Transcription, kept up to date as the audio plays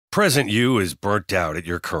Present you is burnt out at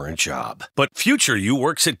your current job, but future you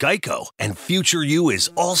works at Geico, and future you is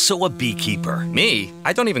also a beekeeper. Me?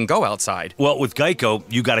 I don't even go outside. Well, with Geico,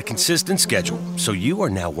 you got a consistent schedule, so you are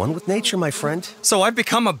now one with nature, my friend. So I've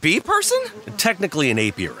become a bee person? Technically an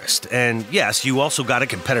apiarist, and yes, you also got a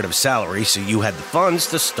competitive salary, so you had the funds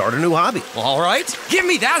to start a new hobby. Well, all right, give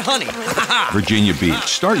me that honey. Virginia Beach.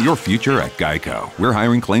 Start your future at Geico. We're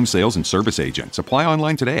hiring claim sales and service agents. Apply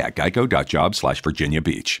online today at geico.job/Virginia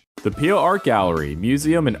Beach. The Peel Art Gallery,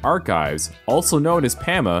 Museum, and Archives, also known as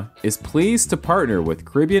PAMA, is pleased to partner with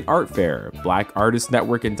Caribbean Art Fair, Black Artist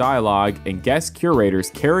Network and Dialogue, and guest curators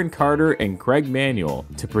Karen Carter and Greg Manuel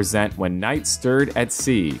to present When Night Stirred at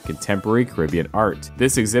Sea, Contemporary Caribbean Art.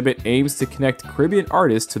 This exhibit aims to connect Caribbean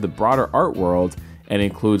artists to the broader art world and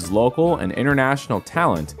includes local and international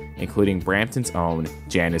talent, including Brampton's own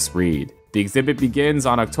Janice Reed. The exhibit begins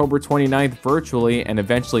on October 29th virtually and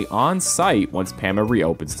eventually on-site once PAMA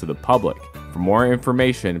reopens to the public. For more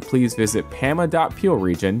information, please visit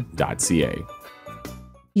pama.peelregion.ca.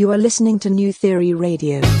 You are listening to New Theory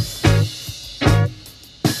Radio.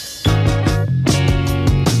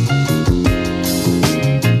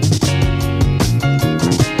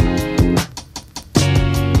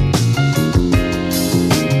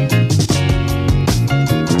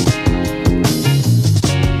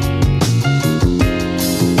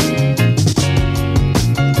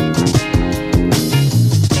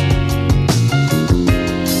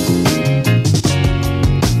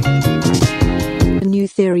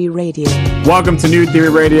 Theory Radio. Welcome to New Theory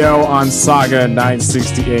Radio on Saga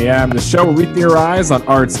 960 AM, the show where we theorize on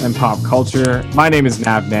arts and pop culture. My name is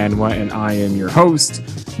Nav Nanwa, and I am your host.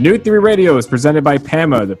 New Theory Radio is presented by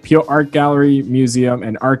PAMA, the Peel Art Gallery, Museum,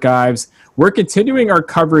 and Archives. We're continuing our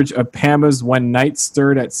coverage of PAMA's When Night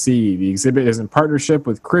Stirred at Sea. The exhibit is in partnership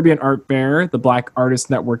with Caribbean Art Fair, the Black Artist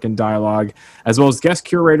Network and Dialogue, as well as guest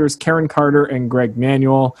curators Karen Carter and Greg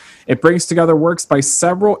Manuel. It brings together works by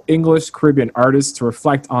several English Caribbean artists to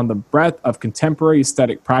reflect on the breadth of contemporary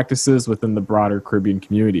aesthetic practices within the broader Caribbean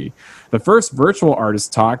community. The first virtual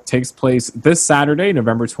artist talk takes place this Saturday,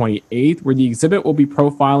 November 28th, where the exhibit will be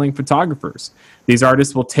profiling photographers. These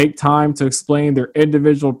artists will take time to explain their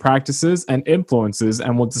individual practices and influences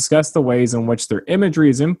and will discuss the ways in which their imagery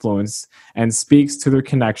is influenced and speaks to their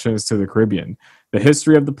connections to the Caribbean, the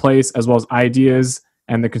history of the place, as well as ideas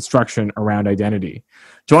and the construction around identity.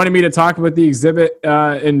 Joining me to talk about the exhibit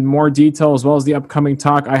in more detail, as well as the upcoming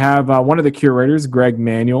talk, I have one of the curators, Greg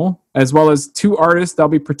Manuel, as well as two artists that'll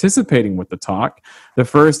be participating with the talk. The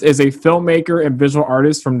first is a filmmaker and visual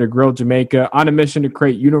artist from Negril, Jamaica, on a mission to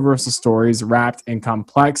create universal stories wrapped in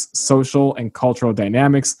complex social and cultural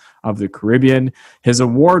dynamics of the Caribbean. His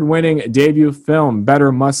award-winning debut film,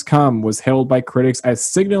 Better Must Come, was hailed by critics as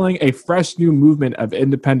signaling a fresh new movement of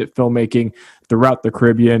independent filmmaking throughout the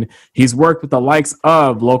Caribbean. He's worked with the likes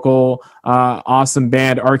of local awesome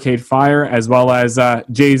band Arcade Fire, as well as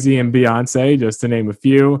Jay-Z and Beyonce, just to name a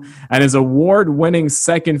few. And his award-winning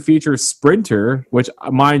second feature, Sprinter, which,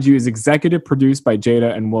 mind you, is executive produced by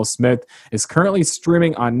Jada and Will Smith, is currently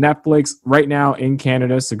streaming on Netflix right now in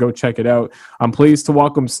Canada, so go check it out. I'm pleased to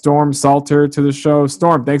welcome Storm Saulter to the show.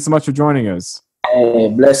 Storm, thanks so much for joining us. Hey,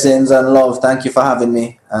 blessings and love. Thank you for having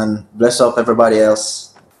me, and bless up everybody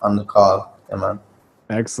else on the call. Yeah, man.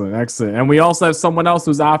 Excellent, excellent. And we also have someone else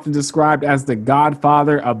who's often described as the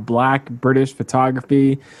godfather of Black British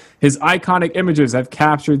photography. His iconic images have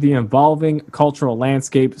captured the evolving cultural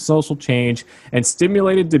landscape, social change, and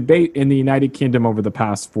stimulated debate in the United Kingdom over the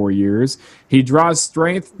past 4 years. He draws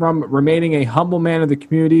strength from remaining a humble man of the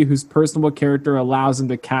community whose personable character allows him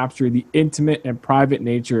to capture the intimate and private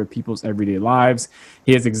nature of people's everyday lives.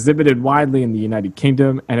 He has exhibited widely in the United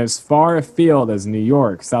Kingdom and as far afield as New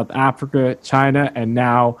York, South Africa, China, and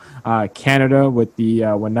now Canada with the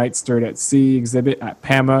When Night Stirred at Sea exhibit at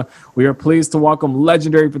PAMA. We are pleased to welcome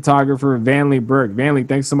legendary photographer Vanley Burke. Vanley,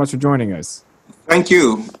 thanks so much for joining us. Thank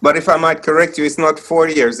you. But if I might correct you, it's not 4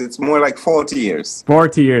 years. It's more like 40 years.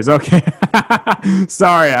 40 years. Okay.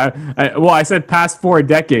 Sorry. I said past 4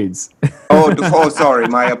 decades. Oh, sorry.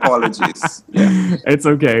 My apologies. Yeah. It's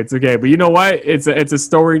okay. It's okay. But you know what? It's a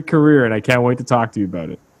storied career, and I can't wait to talk to you about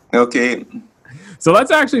it. Okay. So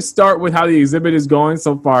let's actually start with how the exhibit is going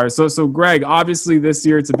so far. So Greg, obviously this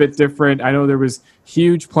year it's a bit different. I know there was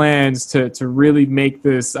huge plans to really make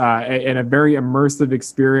this in a very immersive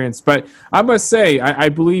experience. But I must say, I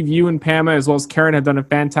believe you and PAMA, as well as Karen, have done a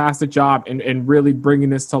fantastic job in really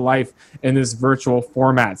bringing this to life in this virtual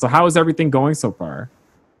format. So how is everything going so far?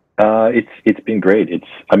 It's been great.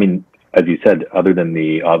 I mean, as you said, other than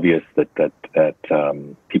the obvious that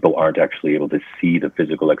people aren't actually able to see the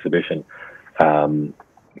physical exhibition,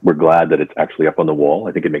 we're glad that it's actually up on the wall.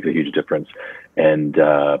 I think it makes a huge difference. And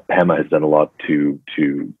PAMA has done a lot to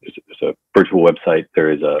there's a virtual website.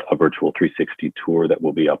 There is a virtual 360 tour that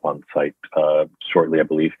will be up on site shortly, I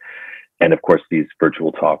believe. And of course, these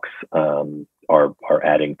virtual talks are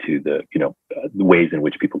adding to the ways in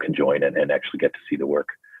which people can join and actually get to see the work.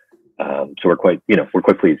 So we're quite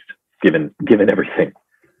pleased given everything.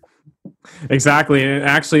 Exactly. And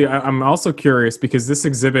actually, I'm also curious because this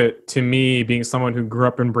exhibit, to me, being someone who grew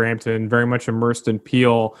up in Brampton, very much immersed in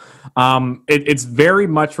Peel, it's very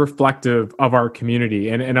much reflective of our community.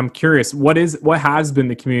 And I'm curious, what has been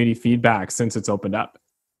the community feedback since it's opened up?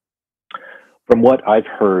 From what I've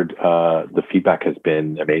heard, the feedback has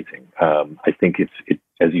been amazing. I think it's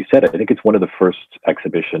as you said, I think it's one of the first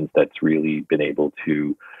exhibitions that's really been able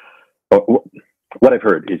to. What I've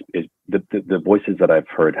heard is the voices that I've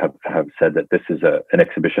heard have said that this is an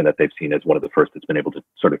exhibition that they've seen as one of the first that's been able to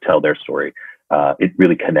sort of tell their story. It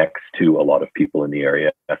really connects to a lot of people in the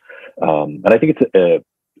area, and I think it's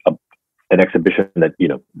an exhibition that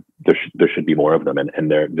there should be more of them,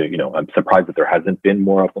 and they're I'm surprised that there hasn't been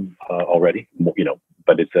more of them already.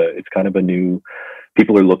 But it's kind of a new.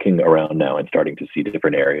 People are looking around now and starting to see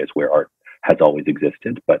different areas where art has always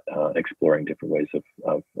existed, but exploring different ways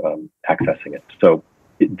of accessing it. So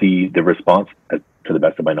the response, to the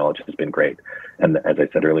best of my knowledge, has been great. And as I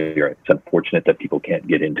said earlier, it's unfortunate that people can't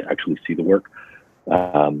get in to actually see the work.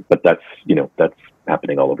 But that's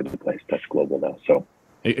happening all over the place. That's global now. So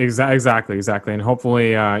exactly. And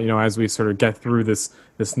hopefully, as we sort of get through this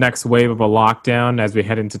next wave of a lockdown, as we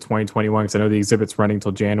head into 2021, because I know the exhibit's running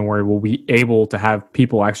till January, we'll be able to have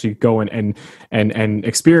people actually go and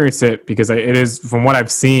experience it, because it is, from what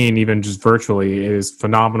I've seen, even just virtually, it is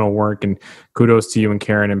phenomenal work. And kudos to you and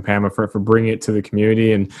Karen and PAMA for bringing it to the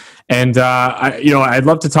community. And I'd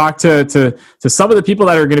love to talk to some of the people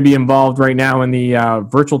that are going to be involved right now in the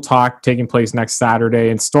virtual talk taking place next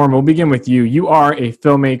Saturday. And Storm, we'll begin with you. You are a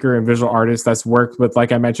filmmaker and visual artist that's worked with,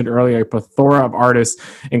 like I mentioned earlier, a plethora of artists,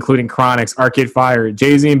 including Chronix, Arcade Fire,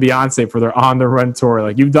 Jay-Z, and Beyonce for their On the Run tour.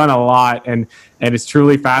 Like, you've done a lot, and it's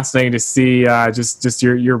truly fascinating to see just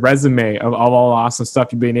your resume of all the awesome stuff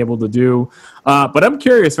you've been able to do. But I'm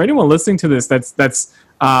curious, for anyone listening to this that's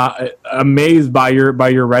amazed by your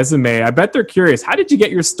resume, I bet they're curious, how did you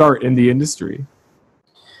get your start in the industry?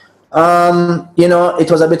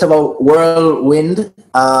 It was a bit of a whirlwind.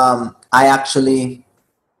 I actually,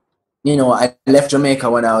 I left Jamaica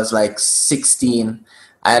when I was like 16.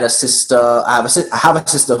 I had a sister. I have a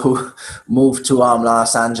sister who moved to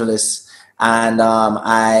Los Angeles, and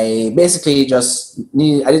I basically I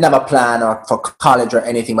didn't have a plan for college or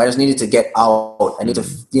anything, but I just needed to get out. I need to,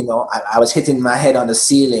 I was hitting my head on the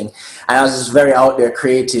ceiling, and I was just very out there,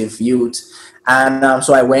 creative youth, and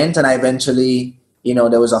so I went, and I eventually,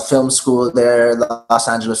 there was a film school there, the Los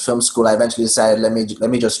Angeles Film School. I eventually decided, let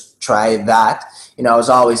me just try that. I was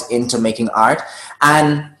always into making art,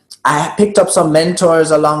 and I picked up some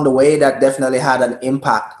mentors along the way that definitely had an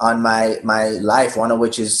impact on my life. One of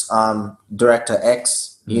which is Director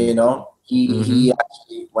X. He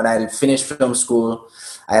actually, when I finished film school,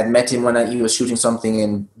 I had met him when he was shooting something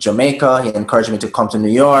in Jamaica. He encouraged me to come to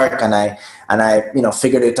New York, and I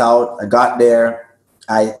figured it out. I got there.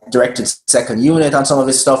 I directed second unit on some of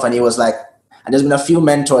his stuff, and he was like, and there's been a few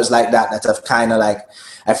mentors like that have kind of like,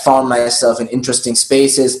 I found myself in interesting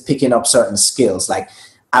spaces, picking up certain skills. Like,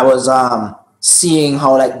 I was seeing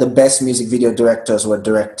how like the best music video directors were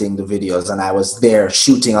directing the videos, and I was there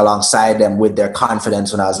shooting alongside them with their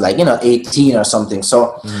confidence when I was like, 18 or something.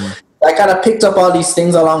 So I kind of picked up all these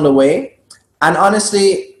things along the way. And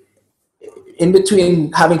honestly, in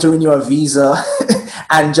between having to renew a visa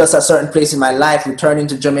and just a certain place in my life, returning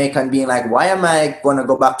to Jamaica and being like, why am I going to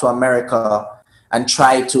go back to America and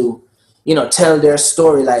try to, tell their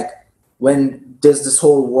story? Like, when there's this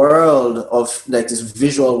whole world of like this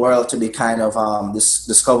visual world to be kind of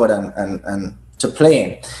discovered and to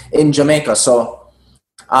play in Jamaica. So,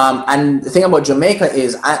 and the thing about Jamaica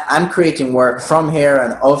is I'm creating work from here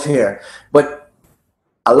and of here, but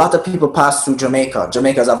a lot of people pass through Jamaica.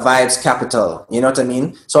 Jamaica's a vibes capital, you know what I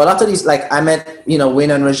mean? So a lot of these, like, I met,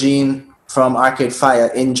 Win and Regine from Arcade Fire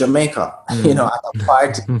in Jamaica, at a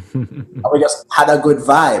party. And we just had a good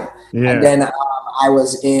vibe. Yeah. And then I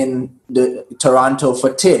was in Toronto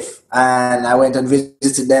for TIFF, and I went and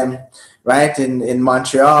visited them, right, in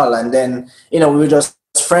Montreal. And then, we were just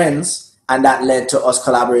friends, and that led to us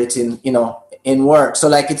collaborating, in work. So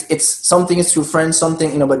like it's something is through friends,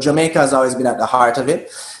 something, but Jamaica has always been at the heart of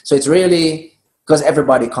it. So it's really because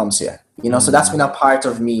everybody comes here, so that's been a part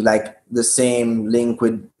of me, like the same link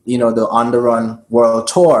with the On the Run World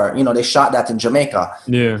Tour, they shot that in Jamaica.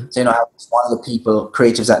 Yeah. So, I was one of the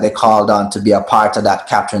creatives that they called on to be a part of that,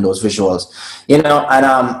 capturing those visuals, and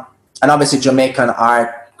obviously Jamaican art,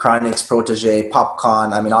 Chronix, Protege,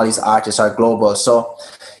 Popcorn, all these artists are global. So,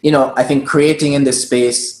 I think creating in this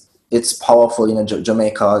space, it's powerful,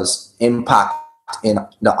 Jamaica's impact in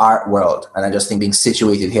the art world. And I just think being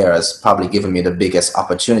situated here has probably given me the biggest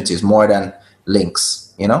opportunities, more than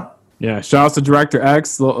links, Yeah, shout out to Director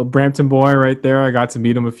X, little Brampton boy right there. I got to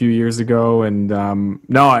meet him a few years ago, and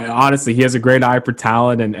honestly, he has a great eye for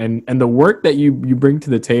talent, and the work that you bring to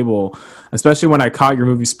the table, especially when I caught your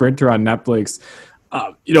movie Sprinter on Netflix.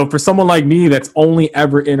 For someone like me that's only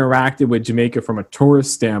ever interacted with Jamaica from a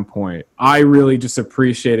tourist standpoint, I really just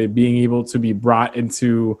appreciated being able to be brought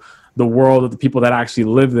into the world of the people that actually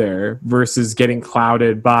live there versus getting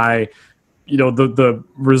clouded by the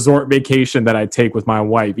resort vacation that I take with my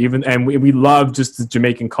wife. And we love just the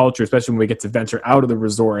Jamaican culture, especially when we get to venture out of the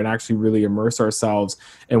resort and actually really immerse ourselves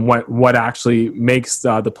in what actually makes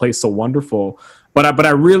the place so wonderful. But I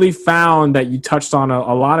really found that you touched on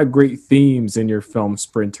a lot of great themes in your film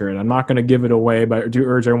Sprinter, and I'm not going to give it away, but I do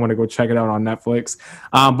urge everyone to go check it out on Netflix.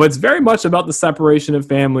 But it's very much about the separation of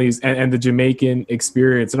families and the Jamaican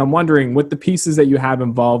experience. And I'm wondering, with the pieces that you have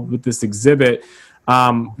involved with this exhibit,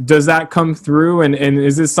 does that come through, and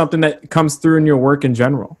is this something that comes through in your work in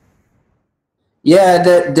general? Yeah,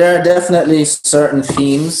 there are definitely certain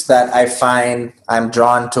themes that I find I'm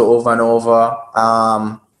drawn to over and over.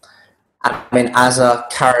 As a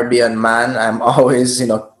Caribbean man, I'm always,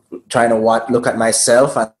 trying to look at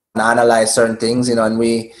myself and analyze certain things, and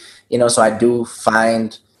we, so I do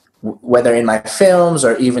find, whether in my films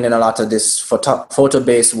or even in a lot of this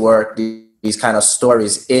photo-based work, these kind of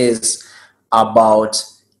stories is about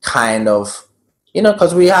kind of,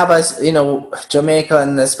 because we have, as Jamaica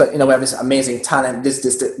and this, but we have this amazing talent.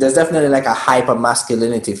 There's definitely like a hyper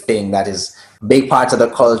masculinity thing that is big part of the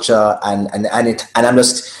culture, and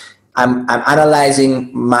I'm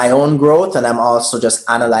analyzing my own growth, and I'm also just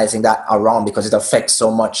analyzing that around, because it affects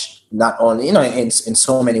so much, not only in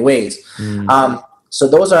so many ways. So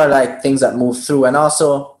those are like things that move through, and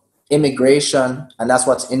also immigration, and that's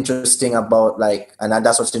what's interesting about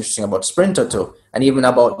that's what's interesting about Sprinter too, and even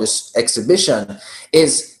about this exhibition,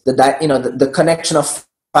 is the connection of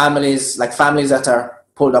families, like families that are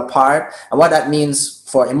pulled apart, and what that means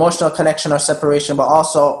for emotional connection or separation, but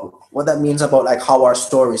also what that means about like how our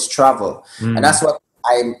stories travel. And that's what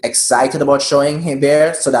I'm excited about showing here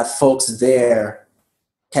there, so that folks there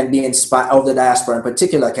can be inspired, of the diaspora in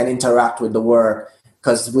particular, can interact with the work,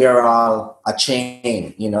 because we're all a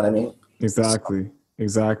chain, you know what I mean? Exactly.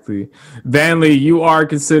 Vanley, you are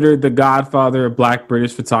considered the godfather of Black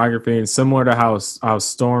British photography, and similar to how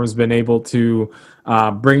Storm's been able to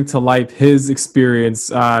bring to life his experience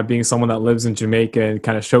being someone that lives in Jamaica and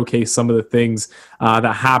kind of showcase some of the things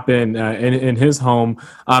that happen in his home.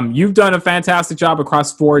 You've done a fantastic job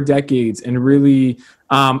across 4 decades and really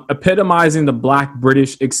epitomizing the Black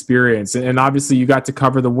British experience. And obviously you got to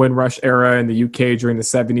cover the Windrush era in the UK during the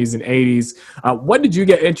 70s and 80s. When did you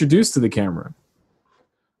get introduced to the camera?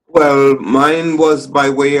 Well, mine was by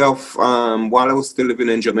way of, while I was still living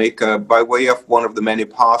in Jamaica, by way of one of the many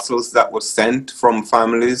parcels that were sent from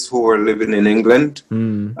families who were living in England.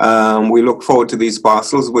 We looked forward to these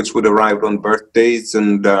parcels, which would arrive on birthdays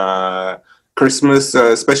and Christmas,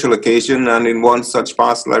 special occasion. And in one such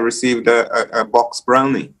parcel, I received a box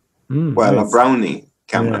brownie. Nice. A brownie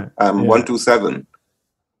camera, 127.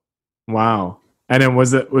 Wow. And then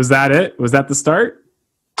was that it? Was that the start?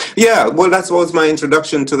 Yeah, well, that was my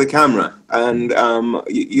introduction to the camera. And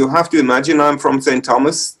you have to imagine, I'm from St.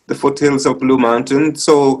 Thomas, the foothills of Blue Mountain.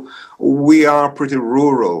 So we are pretty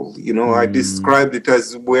rural. I described it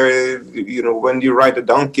as where, when you ride a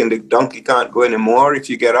donkey and the donkey can't go anymore, if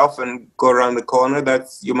you get off and go around the corner,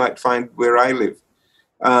 you might find where I live.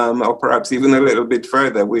 Or perhaps even a little bit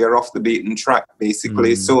further. We are off the beaten track,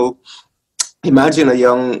 basically. So imagine a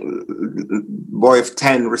young boy of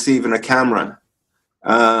 10 receiving a camera.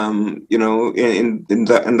 In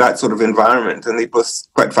that sort of environment, and it was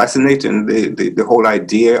quite fascinating. The whole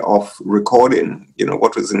idea of recording,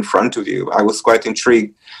 what was in front of you. I was quite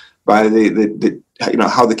intrigued by the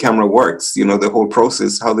how the camera works. The whole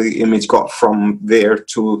process, how the image got from there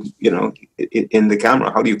to in the camera.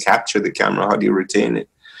 How do you capture the camera? How do you retain it?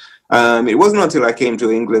 It wasn't until I came to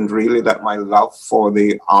England really that my love for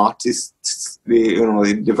the artists,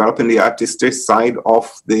 developing the artistic side of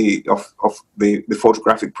the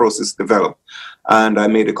photographic process developed, and I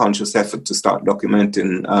made a conscious effort to start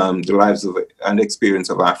documenting the lives of and experience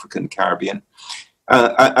of African Caribbean.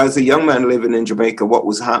 as a young man living in Jamaica, what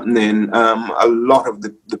was happening, a lot of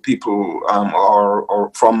the people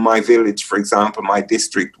or from my village, for example, my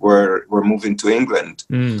district, were moving to England.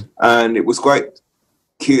 And it was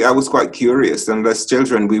I was quite curious. And as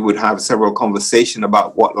children, we would have several conversations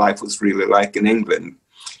about what life was really like in England.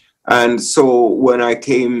 And so when I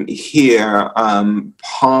came here,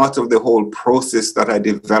 part of the whole process that I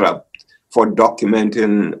developed for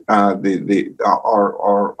documenting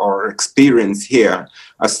our experience here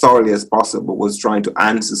as thoroughly as possible was trying to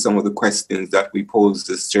answer some of the questions that we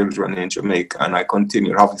posed as children in Jamaica. And I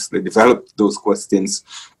continued, obviously, developed those questions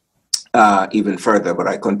even further, but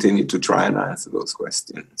I continued to try and answer those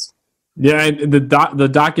questions. Yeah, and the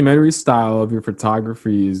documentary style of your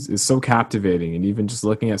photography is so captivating, and even just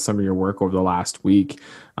looking at some of your work over the last week,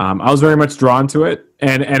 I was very much drawn to it,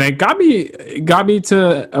 and it got me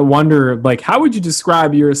to wonder, like, how would you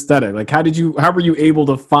describe your aesthetic? Like, how were you able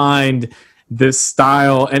to find this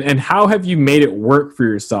style, and how have you made it work for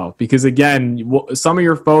yourself? Because again, some of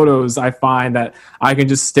your photos I find that I can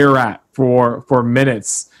just stare at for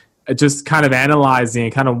minutes, just kind of analyzing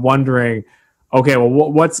and kind of wondering, okay, well,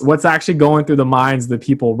 what's actually going through the minds of the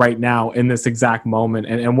people right now in this exact moment,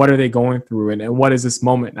 and what are they going through, and what does this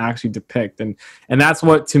moment actually depict? And that's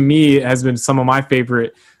what, to me, has been some of my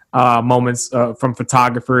favorite moments from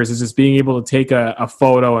photographers, is just being able to take a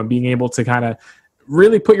photo and being able to kind of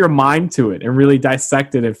really put your mind to it and really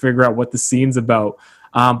dissect it and figure out what the scene's about.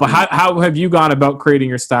 But how have you gone about creating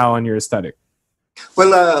your style and your aesthetic?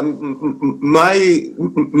 Well,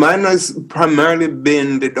 mine has primarily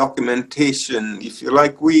been the documentation. If you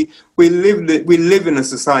like, we live in a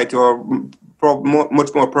society, or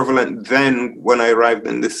much more prevalent than when I arrived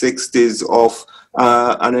in the 60s, of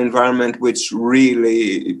an environment which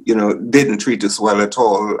really, didn't treat us well at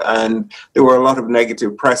all. And there were a lot of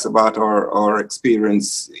negative press about our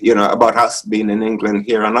experience, about us being in England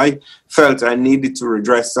here. And I felt I needed to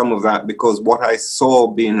redress some of that, because what I saw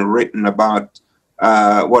being written about,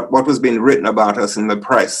 what was being written about us in the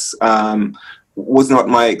press, was not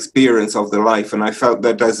my experience of the life. And I felt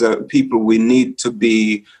that as a people, we need to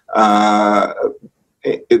be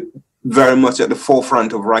very much at the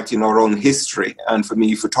forefront of writing our own history. And for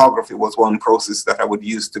me, photography was one process that I would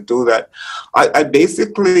use to do that. I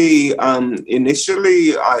basically,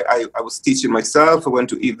 initially, I was teaching myself. I went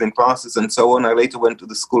to evening classes and so on. I later went to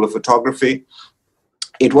the School of Photography.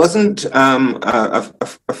 It wasn't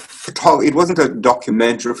it wasn't a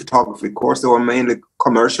documentary photography course. They were mainly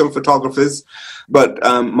commercial photographers, but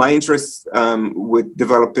my interest with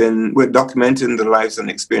documenting the lives and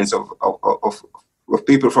experience of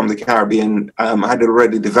people from the Caribbean had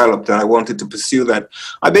already developed, and I wanted to pursue that.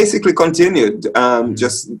 I basically continued,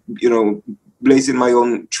 just blazing my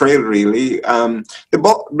own trail. Really,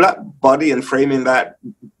 the black body and framing that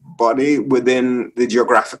body within the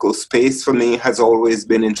geographical space for me has always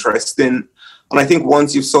been interesting. And I think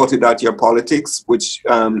once you've sorted out your politics, which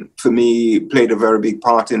for me played a very big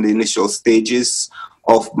part in the initial stages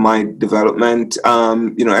of my development,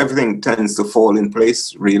 everything tends to fall in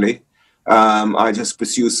place, really. I just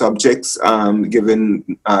pursue subjects, given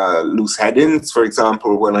loose headings. For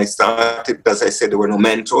example, when I started, as I said, there were no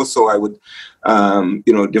mentors, so I would,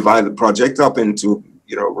 divide the project up into,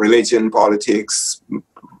 religion, politics,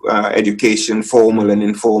 education, formal and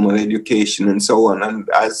informal education, and so on. And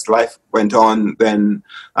as life went on, then,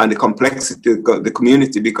 and the complexity, the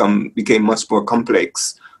community became much more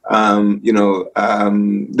complex. Then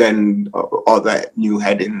other new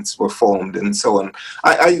headings were formed, and so on.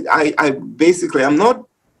 I basically, I'm not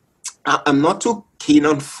too keen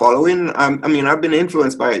on following. I've been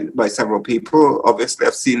influenced by several people. Obviously,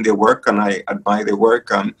 I've seen their work and I admire their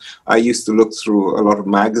work. I used to look through a lot of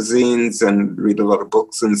magazines and read a lot of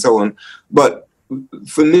books and so on. But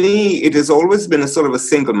for me, it has always been a sort of a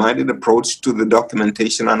single-minded approach to the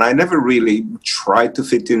documentation, and I never really tried to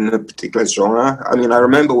fit in a particular genre. I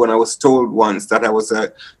remember when I was told once that I was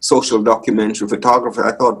a social documentary photographer,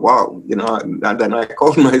 I thought, wow, and then I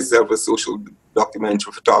called myself a social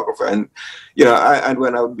documentary photographer, and and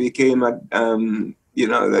when I became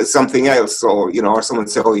something else, or someone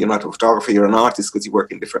say, oh, you're not a photographer, you're an artist because you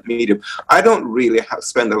work in different medium. I don't really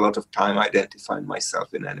spend a lot of time identifying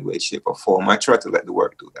myself in any way, shape, or form. I try to let the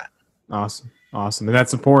work do that. Awesome. And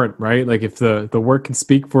that's important, right? Like, if the work can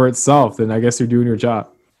speak for itself, then I guess you're doing your job.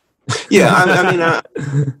 Yeah,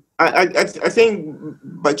 I think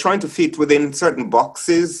by trying to fit within certain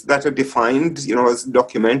boxes that are defined, as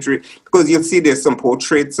documentary, because you'll see there's some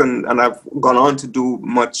portraits, and I've gone on to do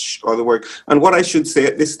much other work. And what I should say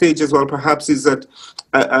at this stage as well, perhaps, is that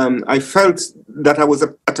I felt that I was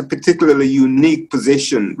at a particularly unique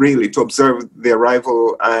position, really, to observe the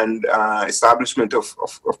arrival and establishment of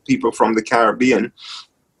people from the Caribbean.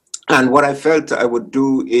 And what I felt I would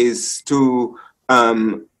do is to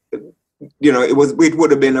it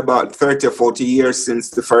would have been about 30 or 40 years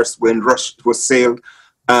since the first Windrush was sailed.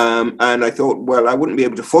 And I thought, well, I wouldn't be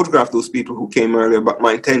able to photograph those people who came earlier, but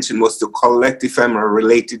my intention was to collect ephemera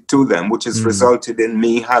related to them, which has resulted in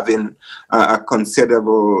me having a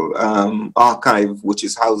considerable archive, which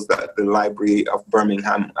is housed at the Library of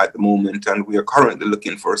Birmingham at the moment. And we are currently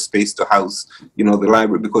looking for a space to house, the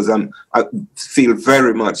library, because I feel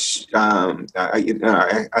very much,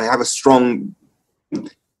 I have a strong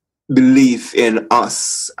belief in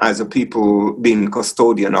us as a people being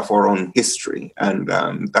custodian of our own history, and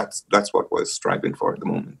that's what we're striving for at the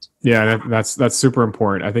moment. Yeah, that's super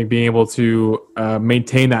important. I think being able to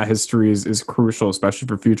maintain that history is crucial, especially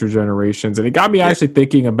for future generations. And it got me actually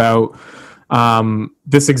thinking about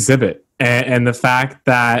this exhibit and the fact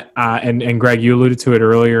that and Greg, you alluded to it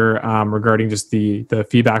earlier regarding just the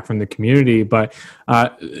feedback from the community, but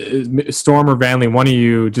Storm or Vanley, one of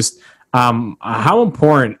you, just how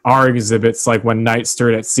important are exhibits like When Night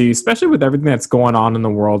Stirred at Sea, especially with everything that's going on in the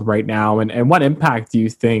world right now? And what impact do you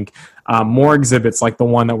think more exhibits like the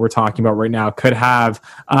one that we're talking about right now could have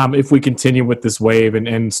if we continue with this wave?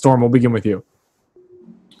 And Storm, we'll begin with you.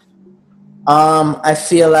 I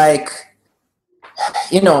feel like,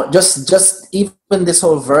 just even this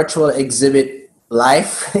whole virtual exhibit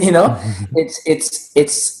life,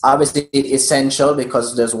 it's obviously essential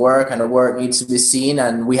because there's work and the work needs to be seen,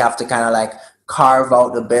 and we have to kind of like carve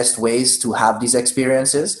out the best ways to have these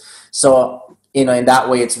experiences. So, in that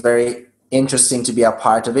way, it's very interesting to be a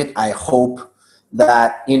part of it. I hope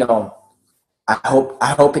that, I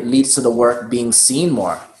hope it leads to the work being seen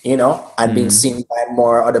more, and being seen by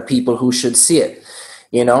more other people who should see it.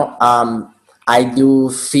 I do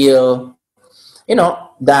feel,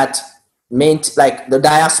 that like the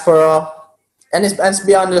diaspora, and it's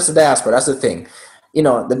beyond just the diaspora, that's the thing,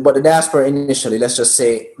 but the diaspora initially, let's just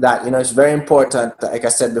say that, it's very important, like I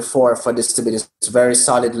said before, for this to be this very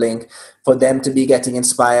solid link, for them to be getting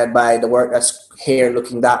inspired by the work that's here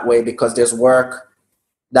looking that way, because there's work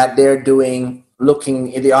that they're doing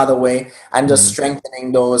looking the other way, and just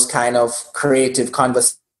strengthening those kind of creative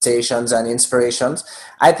conversations and inspirations.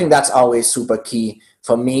 I think that's always super key.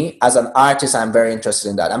 For me, as an artist, I'm very interested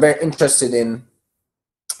in that. I'm very interested in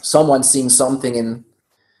someone seeing something in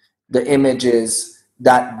the images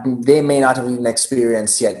that they may not have even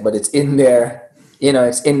experienced yet, but it's in their,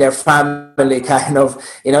 it's in their family kind of,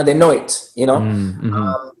 they know it, So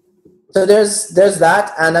there's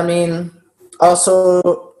that. And I mean,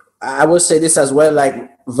 also, I will say this as well,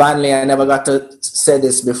 like Vanley, I never got to say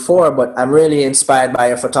this before, but I'm really inspired by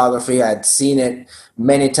your photography. I'd seen it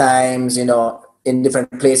many times, in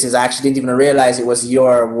different places. I actually didn't even realize it was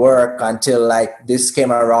your work until like this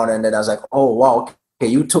came around, and then I was like, oh wow,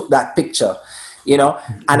 okay, you took that picture, and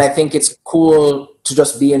I think it's cool to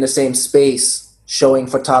just be in the same space showing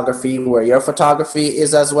photography where your photography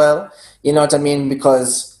is as well, you know what I mean?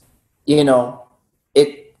 Because I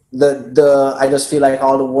just feel like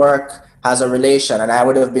all the work has a relation, and I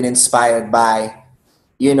would have been inspired by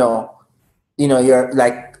your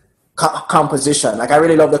like composition. Like I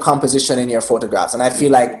really love the composition in your photographs, and I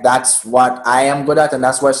feel like that's what I am good at, and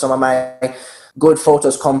that's where some of my good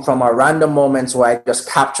photos come from, are random moments where I just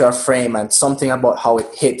capture a frame and something about how it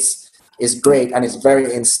hits is great, and it's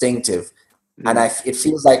very instinctive. And it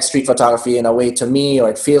feels like street photography in a way to me, or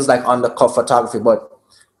it feels like undercover photography, but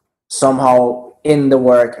somehow in the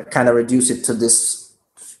work I kind of reduce it to this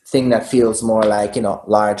thing that feels more like,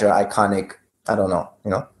 larger, iconic. I don't know,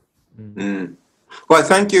 Well,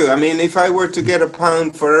 thank you. I mean, if I were to get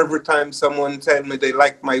 £1 for every time someone tell me they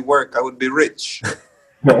like my work, I would be rich.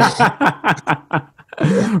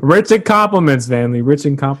 Rich in compliments, Vanley. Rich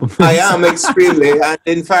in compliments. I am extremely, and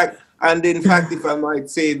in fact, if I might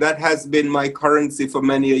say, that has been my currency for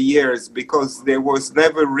many years, because there was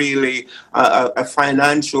never really a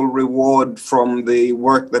financial reward from the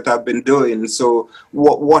work that I've been doing. So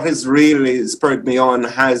what has really spurred me on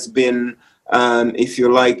has been if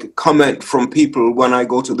you like, comment from people when I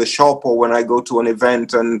go to the shop or when I go to an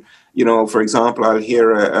event. And, you know, for example, I'll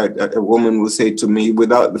hear a woman will say to me,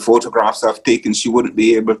 without the photographs I've taken, she wouldn't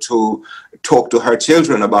be able to talk to her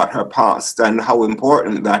children about her past and how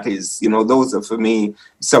important that is. You know, those are for me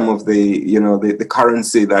some of the, you know, the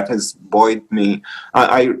currency that has buoyed me.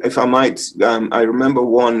 If I might, I remember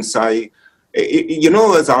once you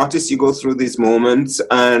know, as artists, you go through these moments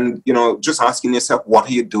and, you know, just asking yourself, what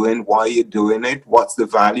are you doing? Why are you doing it? What's the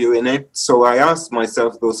value in it? So I asked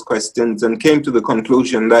myself those questions and came to the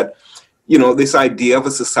conclusion that, you know, this idea of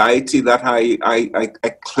a society that I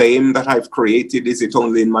claim that I've created, is it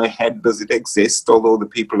only in my head? Does it exist, although the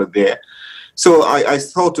people are there? So I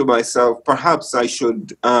thought to myself, perhaps I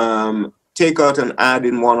should take out an ad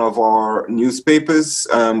in one of our newspapers,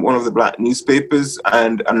 one of the black newspapers,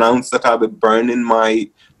 and announce that I'll be burning my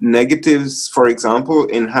negatives, for example,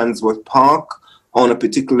 in Handsworth Park on a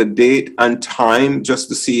particular date and time, just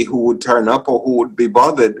to see who would turn up or who would be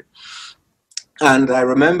bothered. And I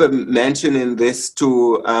remember mentioning this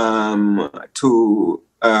to a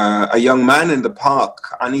young man in the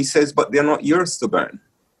park, and he says, but they're not yours to burn.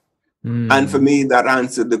 And for me, that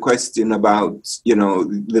answered the question about, you know,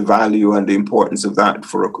 the value and the importance of that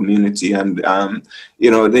for a community. And, you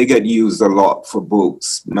know, they get used a lot for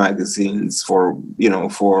books, magazines, for, you know,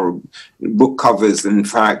 for book covers. In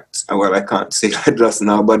fact, well, I can't say that just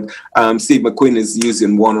now, but Steve McQueen is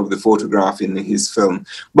using one of the photographs in his film.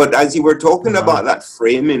 But as you were talking about that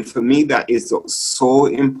framing, for me, that is so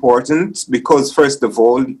important because, first of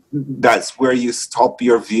all, that's where you stop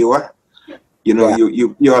your viewer. You know,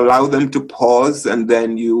 you allow them to pause and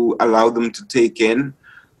then you allow them to take in.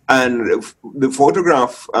 And the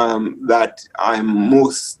photograph that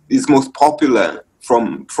is most popular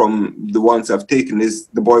from the ones I've taken is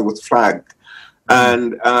The Boy with Flag.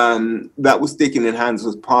 And that was taken in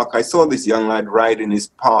Handsworth Park. I saw this young lad riding his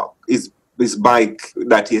bike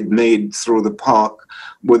that he had made through the park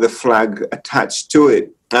with a flag attached to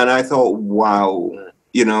it. And I thought, wow,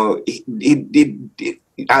 you know,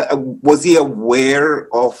 was he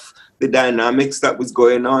aware of the dynamics that was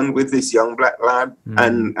going on with this young black lad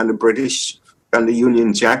and the British and the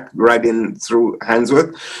Union Jack riding through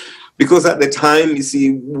Handsworth? Because at the time, you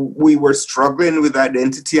see, we were struggling with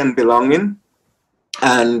identity and belonging.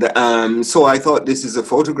 And so I thought this is a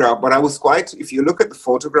photograph, but I was quite, if you look at the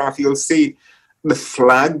photograph, you'll see the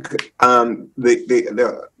flag,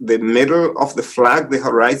 the middle of the flag, the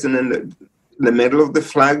horizon in the middle of the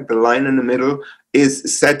flag, the line in the middle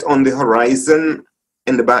is set on the horizon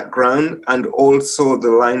in the background, and also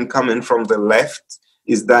the line coming from the left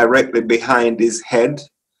is directly behind his head.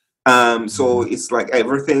 So it's like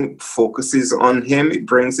everything focuses on him, it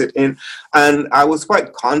brings it in. And I was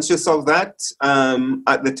quite conscious of that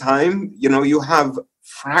at the time. You know, you have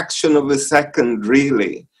fraction of a second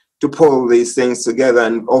really to pull these things together.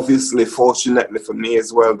 And obviously, fortunately for me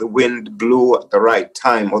as well, the wind blew at the right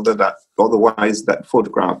time, otherwise that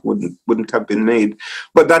photograph wouldn't have been made.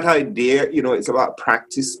 But that idea, you know, it's about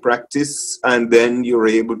practice, and then you're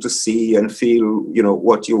able to see and feel, you know,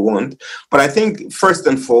 what you want. But I think first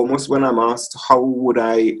and foremost, when I'm asked how would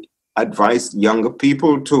I advise younger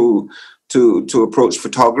people to approach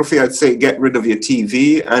photography, I'd say get rid of your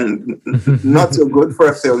TV, and not so good for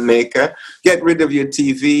a filmmaker. Get rid of your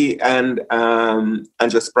TV and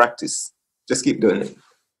just practice. Just keep doing it.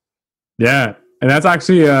 Yeah, and that's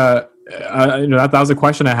actually you know, that was a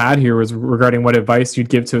question I had here, was regarding what advice you'd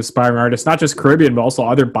give to aspiring artists, not just Caribbean but also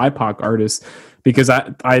other BIPOC artists, because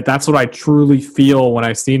that's what I truly feel when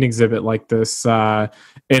I see an exhibit like this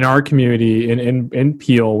in our community in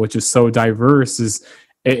Peel, which is so diverse. Is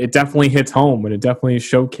it definitely hits home, and it definitely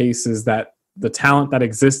showcases that the talent that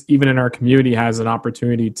exists even in our community has an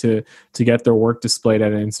opportunity to get their work displayed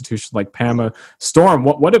at an institution like PAMA. Storm,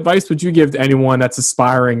 what advice would you give to anyone that's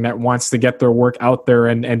aspiring, that wants to get their work out there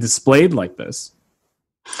and displayed like this?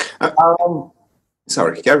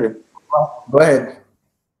 Sorry, carry on. Go ahead.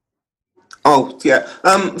 Oh, yeah.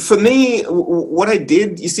 For me, what I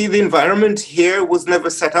did, you see, the environment here was never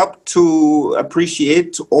set up to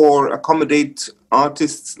appreciate or accommodate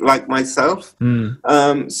artists like myself.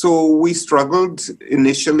 So we struggled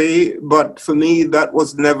initially, but for me, that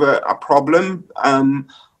was never a problem.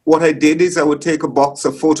 What I did is I would take a box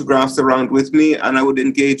of photographs around with me, and I would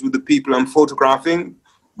engage with the people I'm photographing.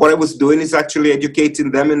 What I was doing is actually educating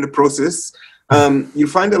them in the process. You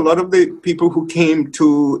find a lot of the people who came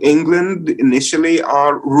to England initially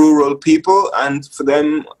are rural people, and for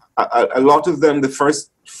them, a lot of them, the first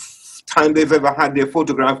time they've ever had their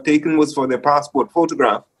photograph taken was for their passport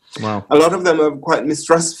photograph. Wow. A lot of them are quite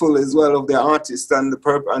mistrustful as well of the artist and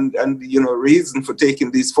the reason for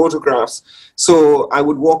taking these photographs. So I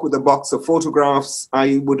would walk with a box of photographs.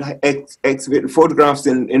 I would exhibit photographs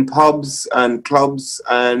in pubs and clubs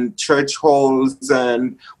and church halls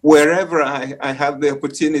and wherever I have the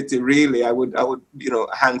opportunity. Really, I would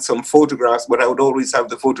hang some photographs, but I would always have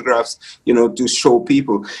the photographs to show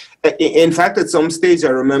people. In fact, at some stage, I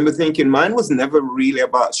remember thinking mine was never really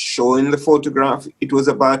about showing the photograph. It was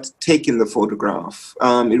about taking the photograph.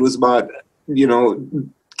 It was about,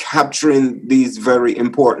 capturing these very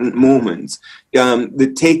important moments.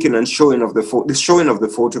 The taking and showing of the showing of the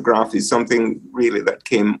photograph is something really that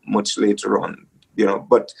came much later on.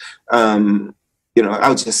 But I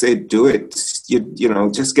would just say do it.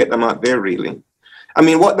 Just get them out there, really. I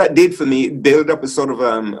mean, what that did for me, build up a sort of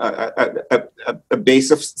a base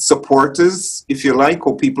of supporters, if you like,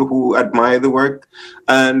 or people who admire the work.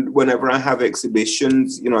 And whenever I have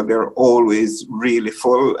exhibitions, they're always really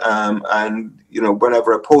full. And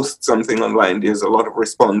whenever I post something online, there's a lot of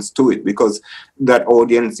response to it because that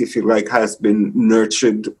audience, if you like, has been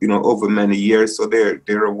nurtured, over many years. So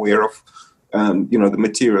they're aware of, the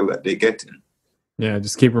material that they get in. Yeah,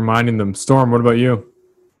 just keep reminding them. Storm, what about you?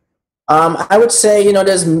 I would say,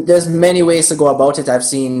 there's many ways to go about it. I've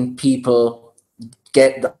seen people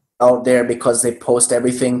get out there because they post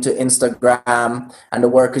everything to Instagram and the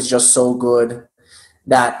work is just so good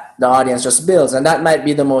that the audience just builds. And that might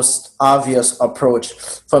be the most obvious approach.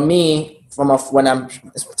 For me,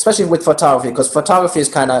 especially with photography, because photography is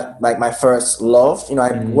kind of like my first love.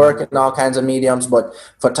 I work in all kinds of mediums, but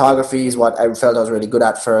photography is what I felt I was really good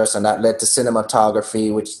at first. And that led to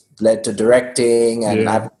cinematography, which led to directing, and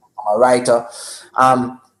I'm a writer,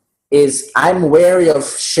 is I'm wary of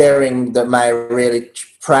sharing my really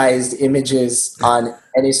prized images on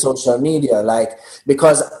any social media,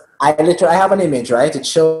 because I have an image, right? It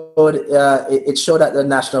showed at the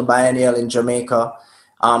National Biennial in Jamaica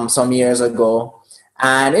some years ago,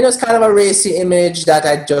 and it was kind of a racy image that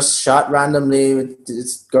I just shot randomly with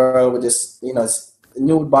this girl with this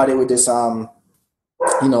nude body with this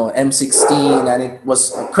M16, and it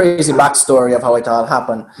was a crazy backstory of how it all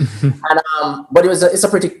happened. And but it's a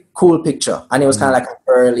pretty cool picture, and it was kind of like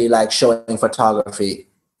early showing photography,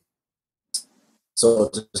 so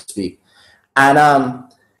to speak. And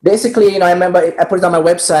basically, I remember I put it on my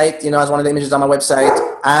website, as one of the images on my website,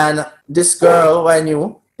 and this girl I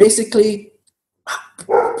knew basically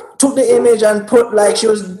took the image and put she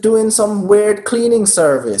was doing some weird cleaning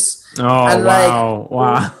service. Oh, and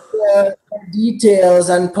wow. Details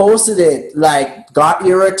and posted it got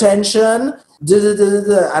your attention,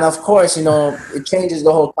 and of course it changes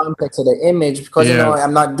the whole context of the image because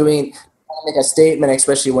I'm not doing make a statement,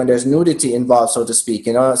 especially when there's nudity involved, so to speak.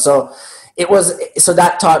 So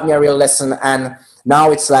that taught me a real lesson, and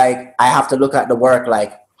now it's I have to look at the work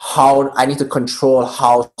how I need to control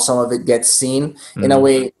how some of it gets seen in a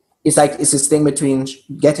way. It's it's this thing between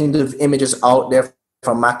getting the images out there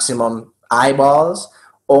for maximum eyeballs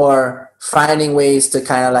or finding ways to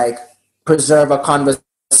kind of preserve a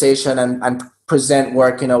conversation and present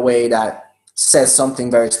work in a way that says something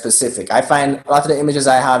very specific. I find a lot of the images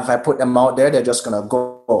I have, if I put them out there, they're just going to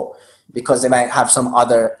go because they might have some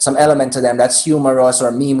element to them that's humorous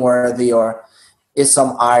or meme worthy or is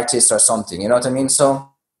some artist or something, you know what I mean? So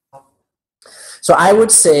I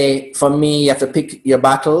would say for me, you have to pick your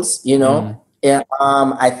battles,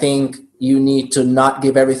 I think you need to not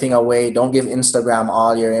give everything away. Don't give Instagram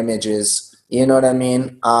all your images. You know what I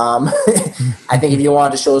mean? I think if you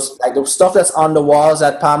want to show the stuff that's on the walls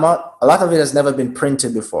at PAMA, a lot of it has never been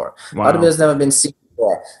printed before. Wow. A lot of it has never been seen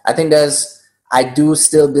before. I think I do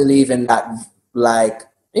still believe in that,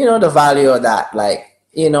 the value of that,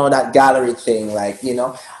 that gallery thing, I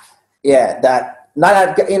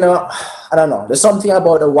don't know. There's something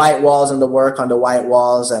about the white walls and the work on the white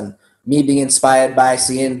walls and me being inspired by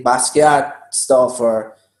seeing Basquiat stuff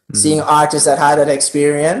or seeing artists that had that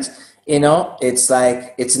experience, it's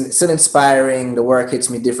it's still inspiring. The work hits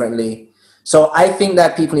me differently. So I think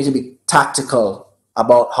that people need to be tactical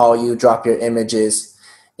about how you drop your images.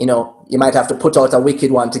 You might have to put out a wicked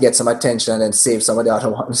one to get some attention and then save some of the other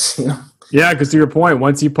ones, Yeah, because to your point,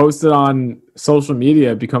 once you post it on social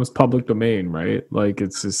media, it becomes public domain, right?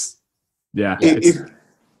 It's just, yeah.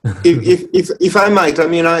 If I might, I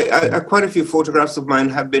mean, I quite a few photographs of mine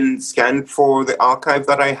have been scanned for the archive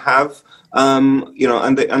that I have, and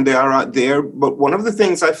they are out there. But one of the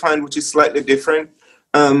things I find which is slightly different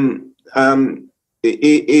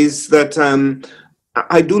is that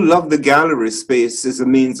I do love the gallery space as a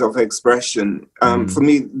means of expression. For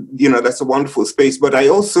me, that's a wonderful space. But I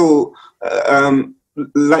also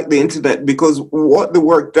like the internet, because what the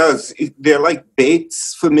work does, they're like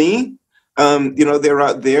baits for me. They're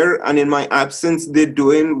out there, and in my absence, they're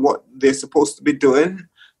doing what they're supposed to be doing.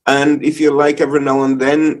 And if you like, every now and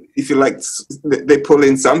then, if you like, they pull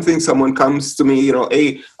in something. Someone comes to me,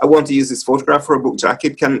 hey, I want to use this photograph for a book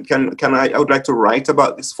jacket. Can I would like to write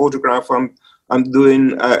about this photograph. I'm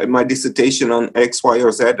doing my dissertation on X, Y,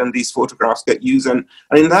 or Z, and these photographs get used. And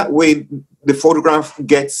in that way, the photograph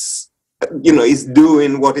gets, is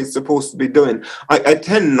doing what it's supposed to be doing. I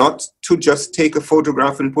tend not to just take a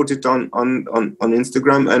photograph and put it on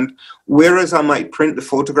Instagram. And whereas I might print the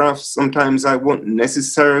photographs, sometimes I won't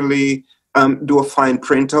necessarily do a fine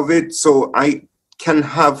print of it. So I can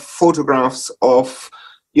have photographs of,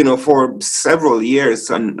 for several years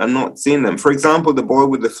and not seen them. For example, the boy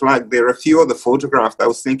with the flag, there are a few other photographs I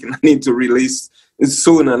was thinking I need to release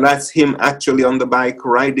soon, and that's him actually on the bike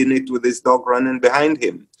riding it with his dog running behind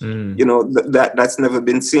him. That's never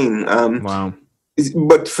been seen. Wow.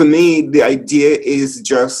 But for me, the idea is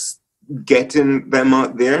just getting them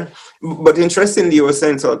out there. But interestingly, you were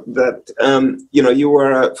saying that you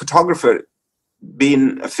were a photographer,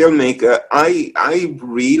 being a filmmaker. I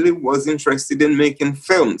really was interested in making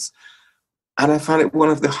films, and I found it one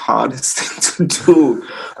of the hardest things to do.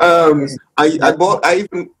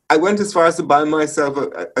 I went as far as to buy myself a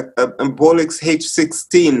Bolex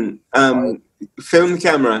H16 film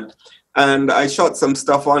camera, and I shot some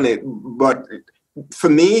stuff on it. But for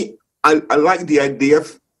me, I like the idea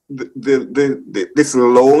of this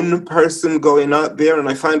lone person going out there, and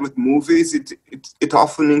I find with movies it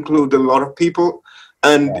often includes a lot of people.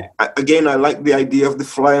 And again, I like the idea of the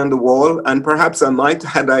fly on the wall, and perhaps I might,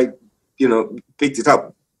 had I picked it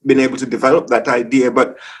up, been able to develop that idea.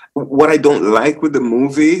 But what I don't like with the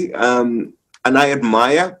movie, and I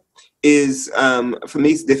admire, is for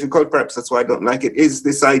me it's difficult, perhaps that's why I don't like it, is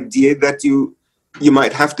this idea that you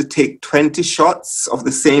might have to take 20 shots of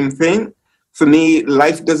the same thing. For me,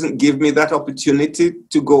 life doesn't give me that opportunity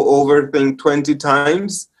to go over a thing 20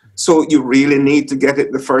 times. So you really need to get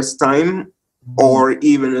it the first time, or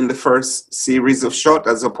even in the first series of shots,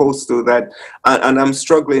 as opposed to that. And I'm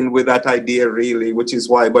struggling with that idea really, which is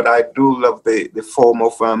why, but I do love the form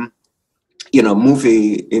of,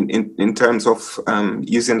 movie in terms of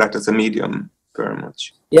using that as a medium very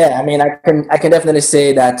much. Yeah, I mean, I can definitely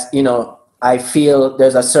say that, I feel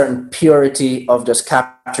there's a certain purity of just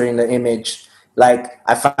capturing the image. Like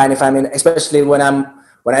I find if I'm in, especially when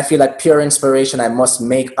I feel like pure inspiration, I must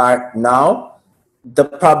make art now. The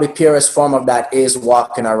probably purest form of that is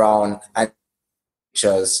walking around and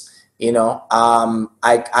pictures. I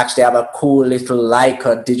actually have a cool little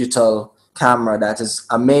Leica digital camera that is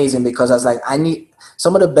amazing, because I was like, I need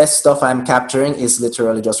some of the best stuff I'm capturing is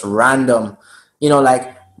literally just random.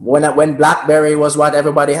 Like when BlackBerry was what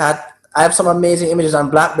everybody had. I have some amazing images on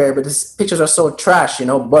BlackBerry, but these pictures are so trash,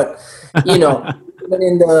 But even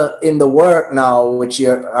in the work now, which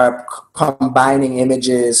you are combining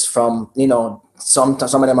images from, some of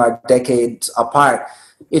them are decades apart.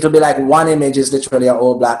 It'll be like one image is literally an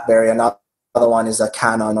old BlackBerry, another one is a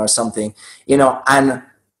Canon or something, and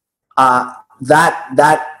I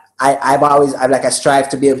strive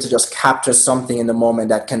to be able to just capture something in the moment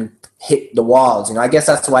that can hit the walls. I guess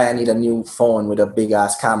that's why I need a new phone with a big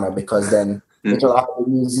ass camera, because then it'll all be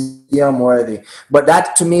museum worthy. But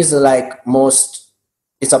that to me is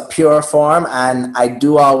it's a pure form, and I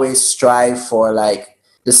do always strive for like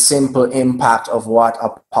the simple impact of what a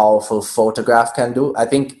powerful photograph can do. I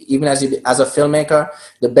think even as a filmmaker,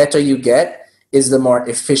 the better you get is the more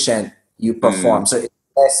efficient you perform. So it's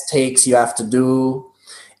less takes you have to do.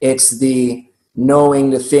 It's the knowing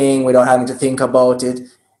the thing without having to think about it.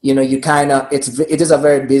 It is a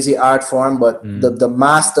very busy art form, but the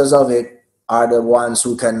masters of it are the ones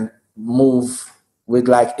who can move with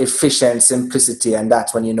like efficient simplicity, and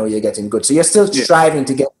that's when you're getting good. So you're still striving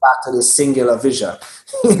to get back to this singular vision,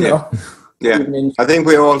 Yeah, I think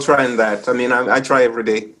we're all trying that. I mean, I try every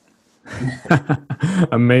day.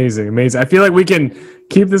 Amazing. I feel like we can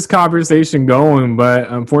keep this conversation going, but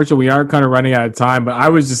unfortunately, we are kind of running out of time. But I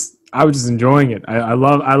was just enjoying it. I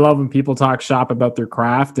love when people talk shop about their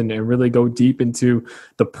craft and really go deep into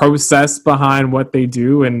the process behind what they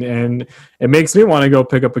do, and it makes me want to go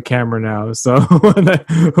pick up a camera now. So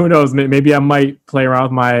who knows? Maybe I might play around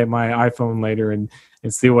with my iPhone later and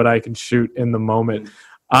see what I can shoot in the moment.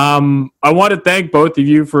 I want to thank both of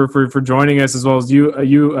you for joining us, as well as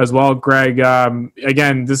you as well, Greg.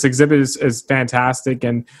 Again, this exhibit is fantastic,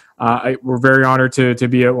 and we're very honored to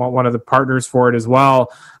be one of the partners for it as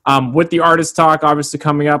well. With the Artist Talk, obviously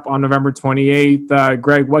coming up on November 28th,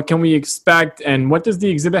 Greg, what can we expect, and what does the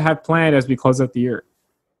exhibit have planned as we close out the year?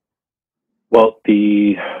 Well,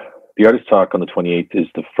 the artist talk on the 28th is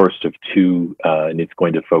the first of two, and it's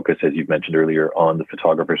going to focus, as you've mentioned earlier, on the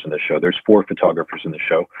photographers in the show. There's 4 photographers in the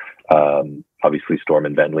show, obviously Storm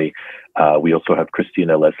and Vanley. We also have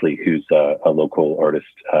Christina Leslie, who's a local artist,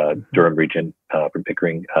 Durham region from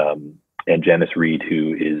Pickering, and Janice Reed,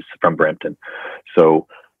 who is from Brampton. So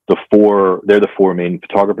they're the 4 main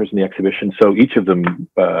photographers in the exhibition. So each of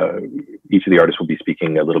the artists will be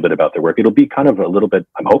speaking a little bit about their work. It'll be kind of a little bit,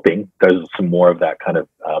 I'm hoping there's some more of that kind of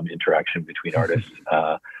interaction between artists,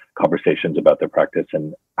 conversations about their practice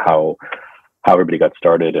and how everybody got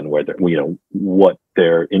started and where what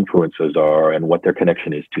their influences are and what their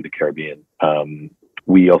connection is to the Caribbean.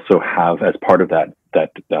 We also have, as part of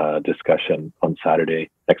that discussion on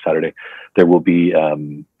next Saturday, there will be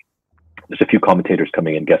there's a few commentators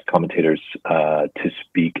coming in, guest commentators, to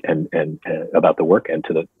speak and about the work and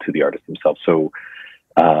to the artists themselves. So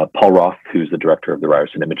Paul Roth, who's the director of the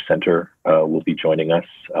Ryerson Image Center, will be joining us,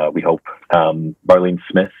 we hope. Marlene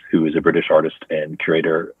Smith, who is a British artist and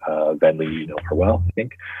curator, Vanley, you know her well, I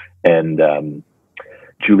think. And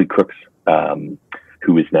Julie Crooks,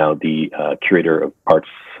 who is now the curator of arts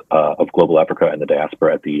of global Africa and the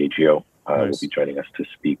diaspora at the AGO. Will be joining us to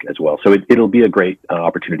speak as well. So it'll be a great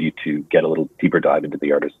opportunity to get a little deeper dive into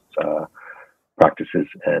the artist's practices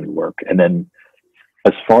and work. And then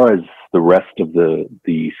as far as the rest of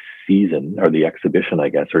the season or the exhibition, I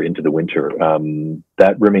guess, or into the winter,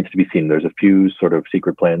 that remains to be seen. There's a few sort of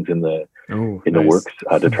secret plans in the works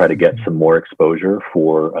to try to get some more exposure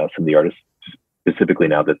for some of the artists, specifically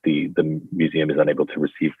now that the museum is unable to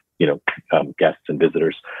receive guests and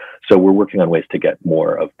visitors. So we're working on ways to get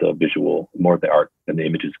more of the art and the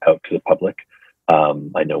images out to the public.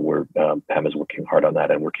 I know PAMA's working hard on that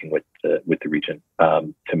and working with the region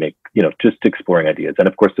to make, just exploring ideas. And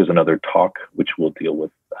of course, there's another talk which we'll deal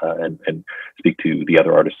with and speak to the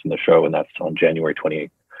other artists in the show, and that's on January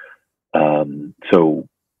 28th. So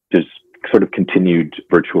there's sort of continued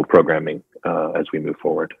virtual programming as we move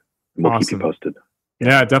forward. And we'll keep you posted.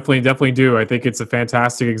 Yeah, definitely do. I think it's a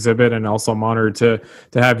fantastic exhibit, and also I'm honored to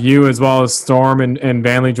have you as well as Storm and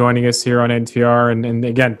Vanley joining us here on NTR. And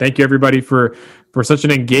again, thank you everybody for such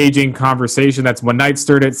an engaging conversation. That's One Night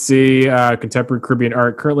Stirred at Sea, contemporary Caribbean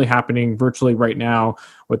art, currently happening virtually right now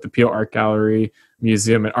with the Peel Art Gallery,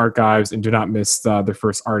 Museum, and Archives. And do not miss the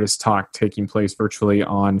first artist talk taking place virtually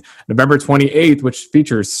on November 28th, which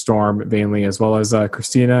features Storm, Vanley, as well as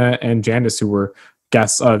Christina and Janice, who were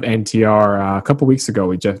guests of NTR a couple weeks ago.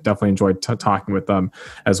 We just definitely enjoyed talking with them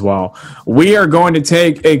as well. We are going to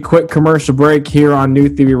take a quick commercial break here on New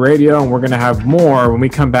Theory Radio, and we're going to have more when we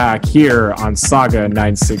come back here on Saga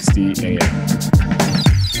 960 AM.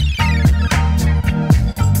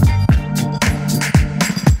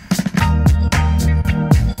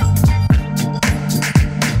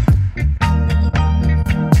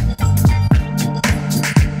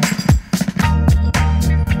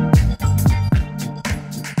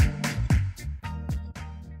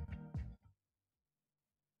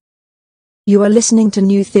 You are listening to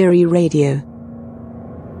New Theory Radio.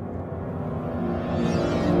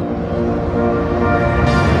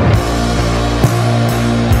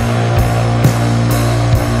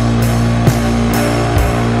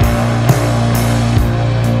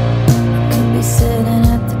 Could be sitting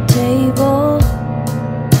at the table,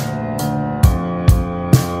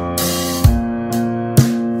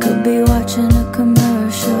 could be watching a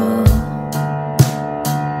commercial.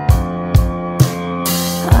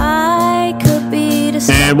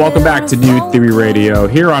 And welcome back to New Theory Radio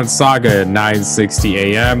here on Saga 960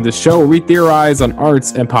 AM, the show where we theorize on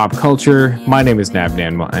arts and pop culture. My name is Nav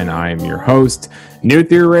Nanwa, and I am your host. New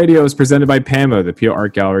Theory Radio is presented by PAMA, the Peel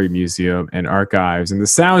Art Gallery, Museum, and Archives. And the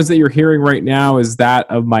sounds that you're hearing right now is that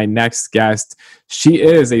of my next guest. She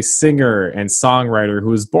is a singer and songwriter who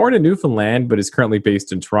was born in Newfoundland but is currently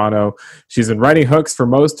based in Toronto. She's been writing hooks for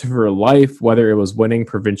most of her life, whether it was winning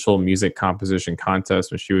provincial music composition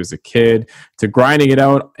contests when she was a kid, to grinding it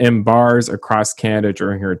out in bars across Canada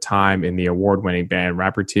during her time in the award-winning band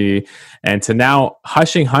Rapperty, and to now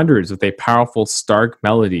hushing hundreds with a powerful, stark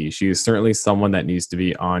melody. She is certainly someone that needs to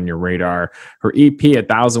be on your radar. Her EP,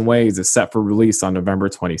 1,000 Ways, is set for release on November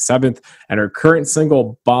 27th, and her current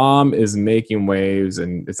single, Bomb, is making waves,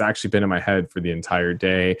 and it's actually been in my head for the entire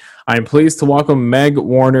day. I'm pleased to welcome Meg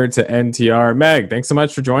Warner to NTR. Meg, thanks so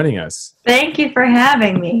much for joining us. Thank you for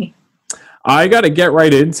having me. I got to get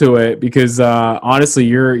right into it because honestly,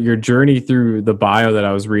 your journey through the bio that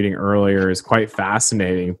I was reading earlier is quite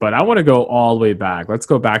fascinating. But I want to go all the way back. Let's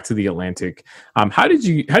go back to the Atlantic. How did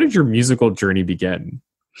your musical journey begin?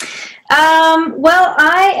 Well,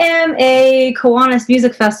 I am a Kiwanis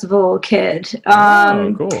Music Festival kid.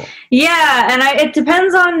 Cool. Yeah, and it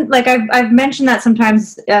depends on, like, I've mentioned that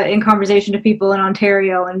sometimes in conversation to people in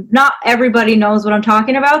Ontario, and not everybody knows what I'm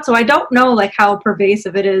talking about, so I don't know, like, how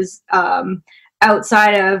pervasive it is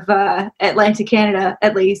outside of Atlantic Canada,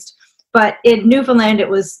 at least. But in Newfoundland, it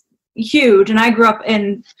was huge, and I grew up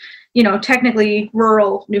in, technically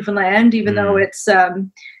rural Newfoundland, even though it's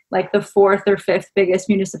like the 4th or 5th biggest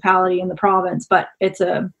municipality in the province, but it's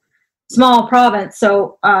a small province.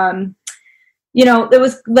 So, it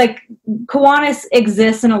was like Kiwanis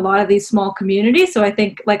exists in a lot of these small communities. So I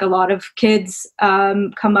think like a lot of kids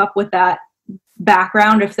come up with that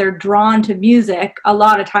background. If they're drawn to music, a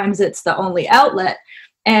lot of times it's the only outlet.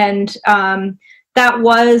 And that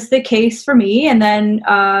was the case for me. And then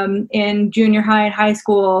in junior high and high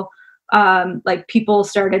school, like people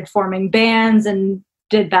started forming bands and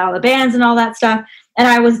did battle of bands and all that stuff. And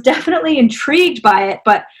I was definitely intrigued by it,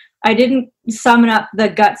 but I didn't summon up the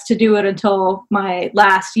guts to do it until my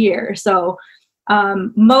last year. So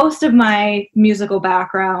most of my musical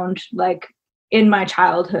background, like in my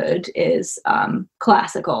childhood, is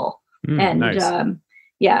classical. And nice.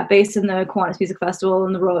 Based in the Kiwanis Music Festival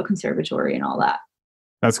and the Royal Conservatory and all that.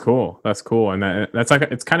 That's cool. And that's like,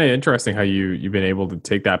 it's kind of interesting how you've been able to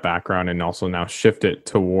take that background and also now shift it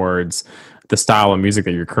towards the style of music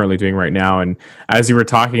that you're currently doing right now. And as you were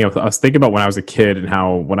talking, I was thinking about when I was a kid and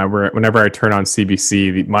how whenever I turn on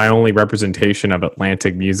CBC, my only representation of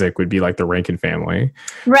Atlantic music would be like the Rankin Family,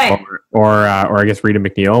 right? Or I guess Rita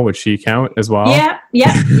McNeil, would she count as well?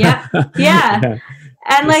 Yeah.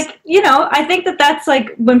 And like, I think that's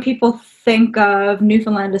like when people think of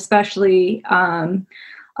Newfoundland, especially,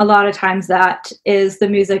 a lot of times that is the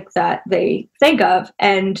music that they think of.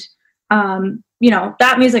 And,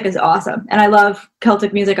 that music is awesome. And I love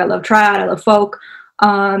Celtic music. I love trad. I love folk.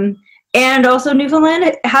 And also Newfoundland,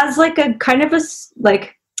 it has like a kind of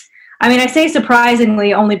I say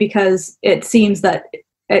surprisingly only because it seems that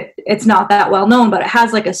it's not that well known, but it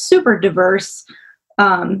has like a super diverse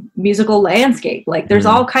musical landscape. Like there's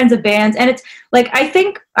all kinds of bands, and it's like, I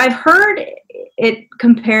think I've heard it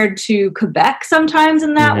compared to Quebec sometimes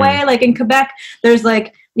in that way. Like in Quebec, there's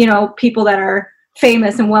like, people that are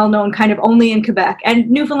famous and well known kind of only in Quebec, and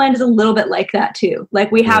Newfoundland is a little bit like that too.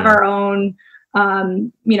 Like we have our own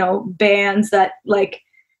bands that like,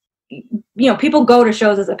 people go to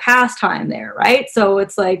shows as a pastime there, right? So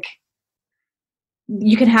it's like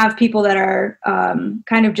you can have people that are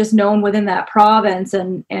kind of just known within that province,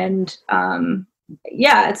 and it's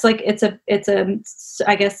like it's a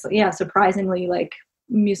I guess surprisingly like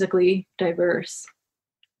musically diverse.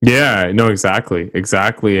 Yeah, no, exactly.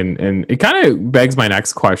 And it kind of begs my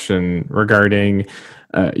next question regarding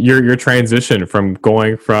your transition from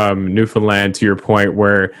going from Newfoundland to your point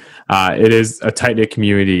where it is a tight-knit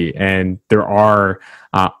community, and there are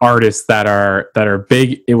artists that are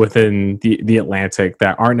big within the Atlantic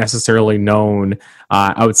that aren't necessarily known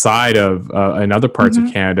outside of in other parts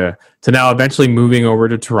of Canada, to now eventually moving over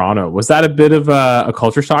to Toronto. Was that a bit of a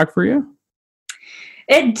culture shock for you?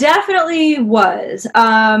 It definitely was.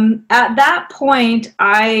 At that point,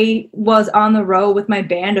 I was on the road with my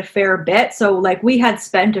band a fair bit. So like we had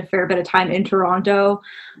spent a fair bit of time in Toronto.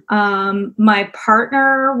 My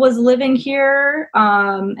partner was living here,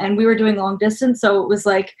 and we were doing long distance. So it was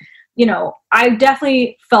like, I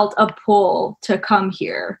definitely felt a pull to come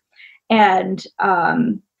here. And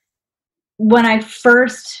when I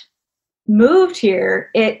first moved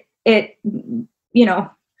here,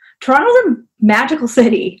 Toronto's a magical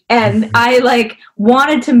city, and I like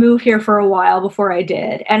wanted to move here for a while before I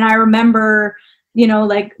did. And I remember,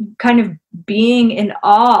 like kind of being in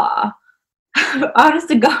awe, honest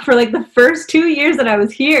to God, for like the first 2 years that I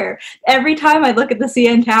was here. Every time I look at the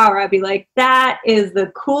CN Tower, I'd be like, that is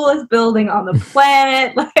the coolest building on the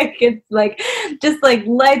planet. Like it's like, just like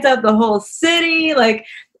lights up the whole city. Like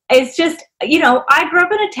it's just, I grew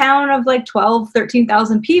up in a town of like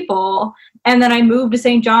 13,000 people. And then I moved to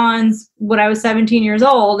St. John's when I was 17 years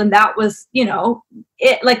old. And that was,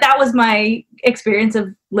 that was my experience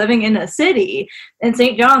of living in a city. And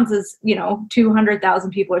St. John's is, 200,000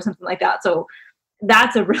 people or something like that. So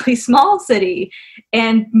that's a really small city.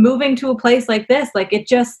 And moving to a place like this, like it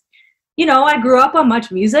just, I grew up on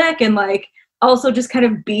much music, and like also just kind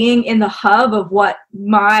of being in the hub of what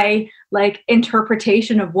my like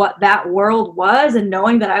interpretation of what that world was, and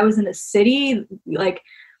knowing that I was in a city, like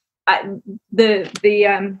the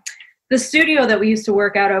studio that we used to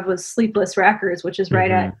work out of was Sleepless Records, which is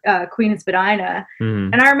right at Queen and Spadina.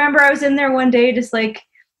 And I remember I was in there one day just like,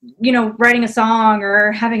 writing a song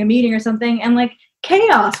or having a meeting or something, and like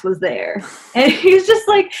chaos was there. And he was just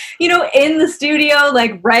like, you know, in the studio,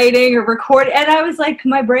 like writing or recording. And I was like,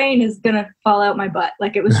 my brain is going to fall out my butt.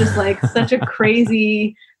 Like, it was just like such a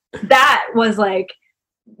crazy, that was like,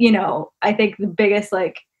 you know, I think the biggest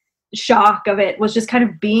like shock of it was just kind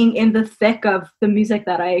of being in the thick of the music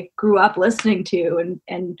that I grew up listening to.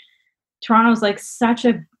 And Toronto's like such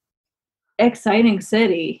a exciting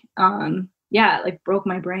city. Yeah, it like broke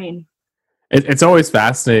my brain. It's always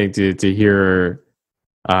fascinating to hear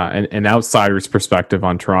an outsider's perspective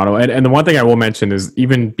on Toronto. And the one thing I will mention is,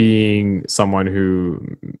 even being someone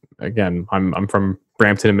who, again, I'm from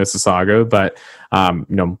Brampton and Mississauga, but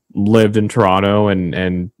you know, lived in Toronto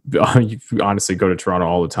and you honestly go to Toronto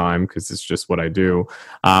all the time because it's just what I do.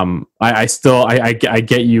 I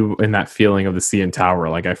get you in that feeling of the CN Tower.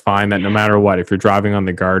 Like, I find that no matter what, if you're driving on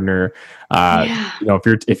the Gardiner, you know,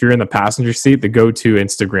 if you're in the passenger seat, the go-to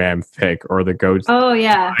Instagram pic or the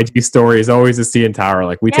go-to IG story is always the CN Tower.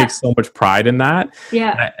 Like, we take so much pride in that.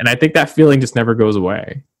 Yeah. And I think that feeling just never goes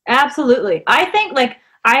away. Absolutely. I think like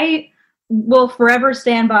I will forever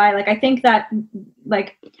stand by. Like, I think that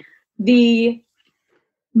like the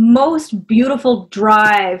most beautiful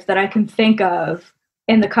drive that I can think of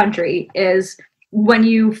in the country is when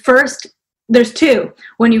you first, there's two,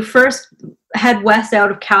 when you first head west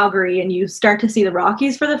out of Calgary and you start to see the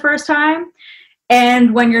Rockies for the first time,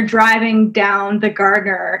 and when you're driving down the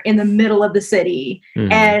Gardiner in the middle of the city,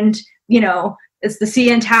 and you know, it's the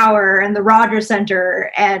CN Tower and the Rogers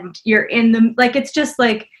Center, and you're in the, like, it's just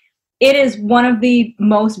like, it is one of the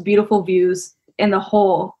most beautiful views in the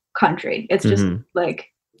whole country. It's just like,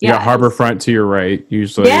 yeah, Harborfront to your right,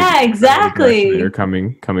 usually. Yeah, exactly. You're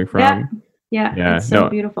coming from. Yeah. It's so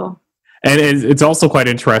beautiful. And it's also quite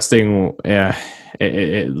interesting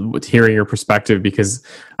hearing your perspective, because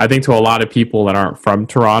I think to a lot of people that aren't from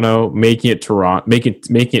Toronto, making it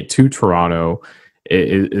to Toronto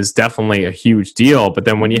is definitely a huge deal. But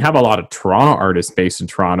then when you have a lot of Toronto artists based in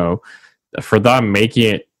Toronto, for them,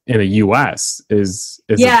 making it in the US is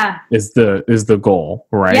the goal,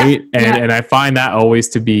 right? And I find that always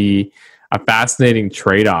to be a fascinating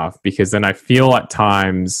trade-off, because then I feel at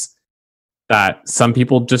times that some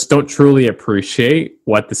people just don't truly appreciate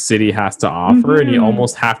what the city has to offer, and you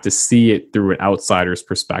almost have to see it through an outsider's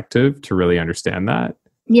perspective to really understand that.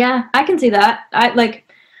 Yeah, I can see that.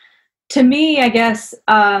 To me, I guess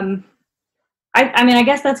I mean, I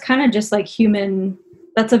guess that's kind of just like human.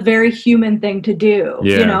 That's a very human thing to do.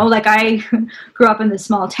 You know, like, I grew up in this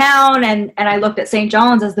small town, and I looked at St.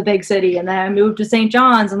 John's as the big city, and then I moved to St.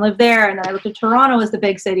 John's and lived there, and then I looked at Toronto as the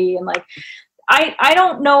big city, and like, I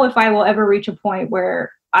don't know if I will ever reach a point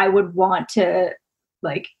where I would want to,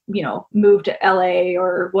 like, you know, move to LA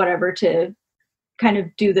or whatever to kind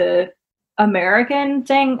of do the American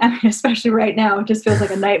thing. I mean, especially right now, it just feels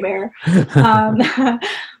like a nightmare.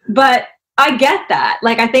 But I get that.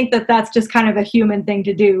 Like, I think that that's just kind of a human thing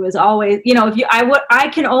to do, is always, you know, I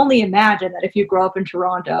can only imagine that if you grow up in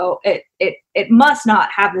Toronto, it must not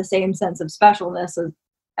have the same sense of specialness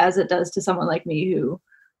as it does to someone like me who,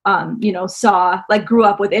 you know, grew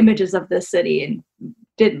up with images of this city and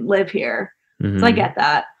didn't live here. So I get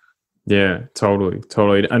that. Yeah,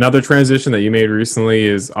 totally. Another transition that you made recently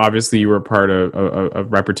is, obviously, you were part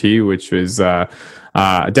of Repartee, which was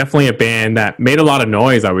definitely a band that made a lot of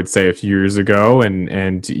noise, I would say, a few years ago.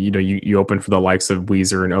 And you know, you opened for the likes of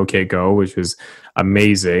Weezer and OK Go, which was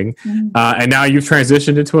amazing. And now you've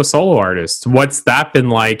transitioned into a solo artist. What's that been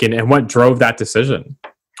like, and what drove that decision?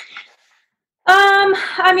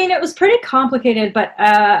 I mean, it was pretty complicated, but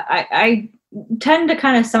I tend to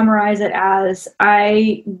kind of summarize it as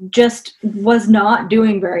I just was not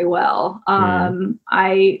doing very well.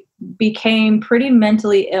 I became pretty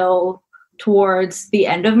mentally ill towards the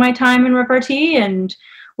end of my time in Repartee, and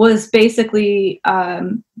was basically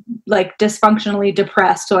like dysfunctionally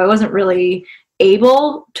depressed. So I wasn't really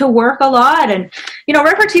able to work a lot. And, you know,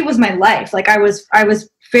 Repartee was my life. Like, I was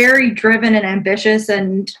very driven and ambitious,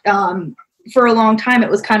 and for a long time, it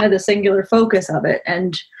was kind of the singular focus of it.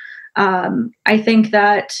 And I think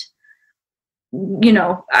that, you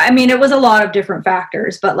know, I mean, it was a lot of different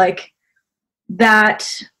factors, but like, that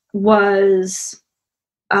was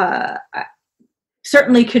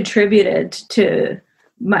certainly contributed to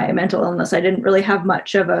my mental illness. I didn't really have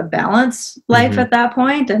much of a balanced life at that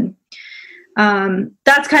point. And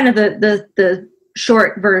that's kind of the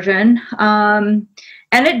short version. And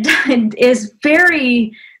it is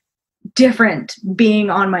very different being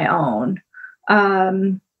on my own.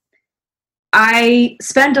 I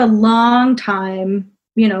spent a long time,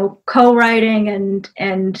 you know, co-writing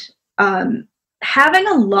and having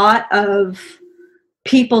a lot of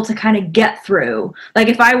people to kind of get through. Like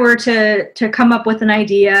if I were to come up with an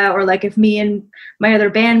idea, or like if me and my other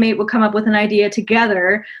bandmate would come up with an idea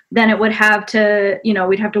together, then it would have to,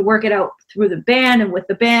 we'd have to work it out through the band and with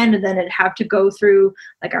the band, and then it'd have to go through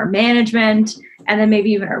like our management and then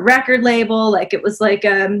maybe even our record label. Like it was like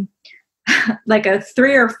like a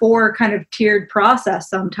 3 or 4 kind of tiered process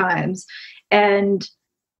sometimes. And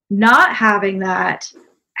not having that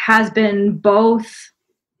has been both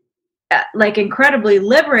like incredibly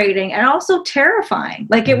liberating and also terrifying.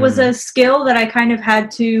 Like it was a skill that I kind of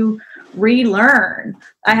had to relearn.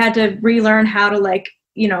 I had to relearn how to like,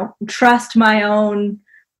 trust my own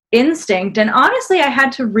instinct. And honestly, I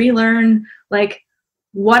had to relearn like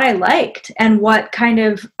what I liked and what kind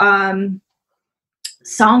of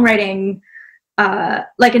songwriting,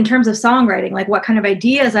 like in terms of songwriting, like what kind of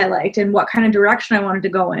ideas I liked and what kind of direction I wanted to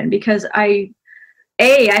go in, because I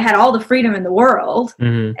had all the freedom in the world,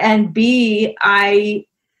 and B, I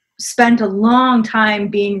spent a long time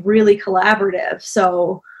being really collaborative.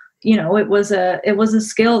 So, it was a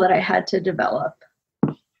skill that I had to develop.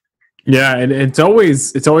 Yeah, and it's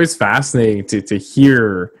always fascinating to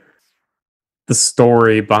hear the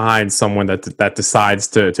story behind someone that decides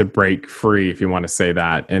to break free, if you want to say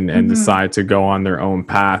that, and decide to go on their own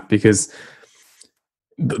path. Because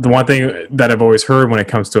the one thing that I've always heard when it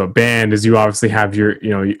comes to a band is you obviously have your,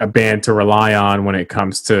 a band to rely on when it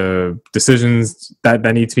comes to decisions that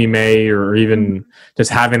need to be made, or even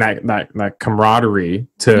just having that camaraderie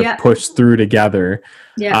to push through together.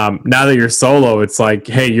 Yeah. Now that you're solo, it's like,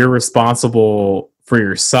 hey, you're responsible for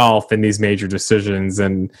yourself in these major decisions,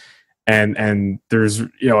 and there's,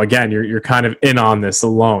 again, you're kind of in on this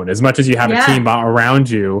alone. As much as you have a team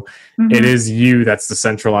around you, it is you that's the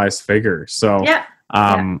centralized figure. So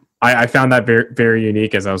I found that very, very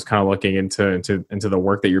unique as I was kind of looking into the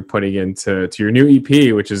work that you're putting into your new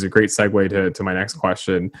EP, which is a great segue to my next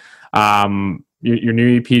question. Your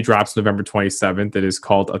new EP drops November 27th. It is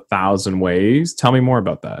called 1,000 Ways. Tell me more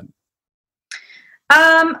about that.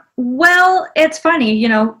 Well, it's funny,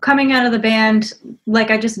 coming out of the band, like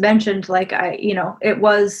I just mentioned, like it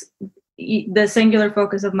was the singular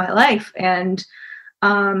focus of my life. And,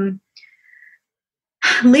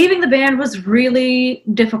 leaving the band was really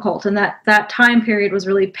difficult, and that time period was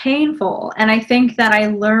really painful. And I think that I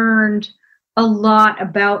learned a lot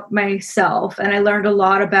about myself, and I learned a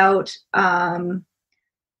lot about,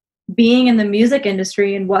 being in the music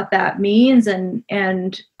industry and what that means. And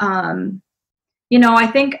I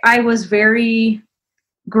think I was very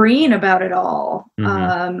green about it all.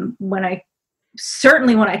 When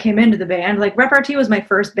I came into the band, like Repartee was my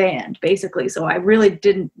first band basically. So I really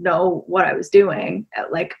didn't know what I was doing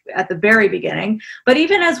at the very beginning, but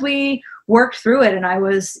even as we worked through it and I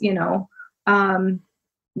was,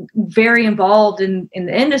 very involved in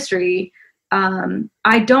the industry,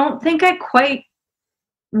 I don't think I quite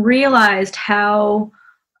realized how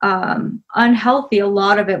unhealthy a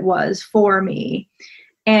lot of it was for me.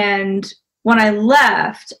 And when I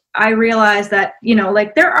left, I realized that,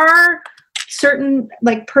 there are certain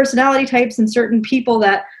like personality types and certain people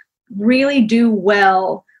that really do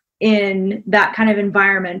well in that kind of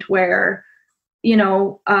environment where,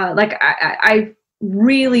 I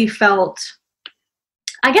really felt,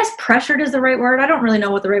 I guess pressured is the right word. I don't really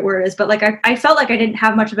know what the right word is, but like, I felt like I didn't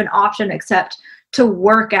have much of an option except to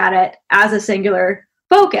work at it as a singular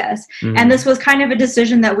focus. And this was kind of a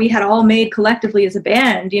decision that we had all made collectively as a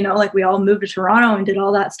band, like we all moved to Toronto and did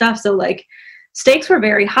all that stuff. So like stakes were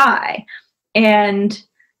very high. And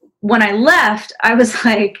when I left, I was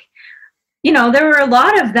like, there were a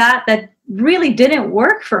lot of that really didn't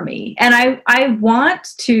work for me. And I want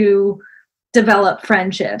to develop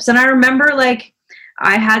friendships. And I remember like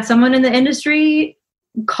I had someone in the industry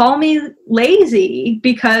call me lazy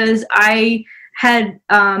because I had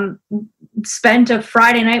spent a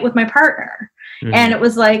Friday night with my partner. And it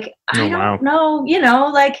was like, I don't know,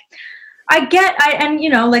 like like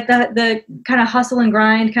the kind of hustle and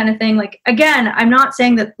grind kind of thing. Like, again, I'm not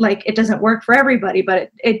saying that like it doesn't work for everybody, but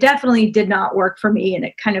it definitely did not work for me. And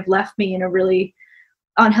it kind of left me in a really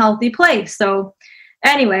unhealthy place. So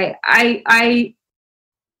anyway, I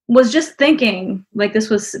was just thinking, like, this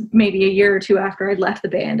was maybe a year or two after I'd left the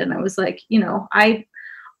band. And I was like,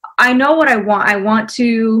 I know what I want. I want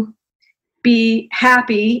to be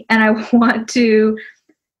happy and I want to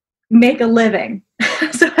make a living.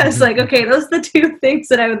 So I was like, okay, those are the two things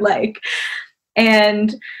that I would like.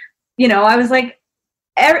 And, I was like,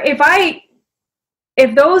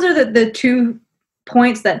 if those are the 2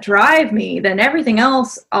 points that drive me, then everything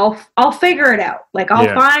else, I'll figure it out. Like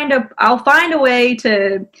I'll find a way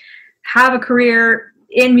to have a career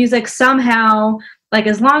in music somehow, like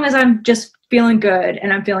as long as I'm just feeling good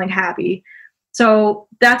and I'm feeling happy. So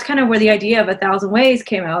that's kind of where the idea of 1,000 Ways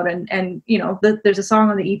came out. And you know, there's a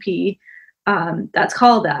song on the EP that's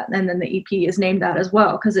called that. And then the EP is named that as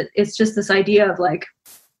well. Cause it's just this idea of like,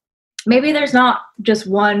 maybe there's not just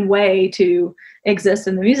one way to exist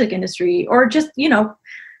in the music industry, or just, you know,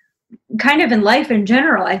 kind of in life in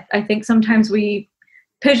general. I think sometimes we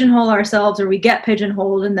pigeonhole ourselves, or we get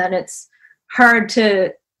pigeonholed, and then it's hard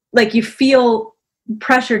to, like, you feel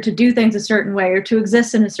pressure to do things a certain way or to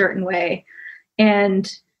exist in a certain way.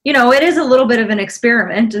 And, you know, it is a little bit of an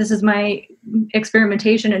experiment. This is my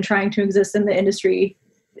experimentation in trying to exist in the industry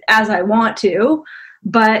as I want to.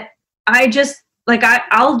 But I just, like,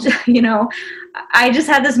 I'll, you know, I just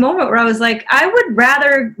had this moment where I was like, I would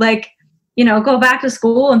rather, like, you know, go back to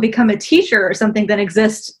school and become a teacher or something than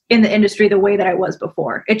exist in the industry the way that I was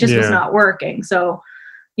before. It just was not working. So,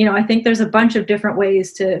 you know, I think there's a bunch of different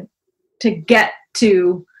ways to get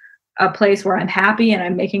to a place where I'm happy and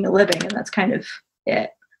I'm making a living. And that's kind of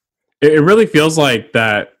it. It really feels like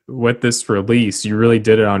that with this release, you really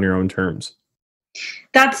did it on your own terms.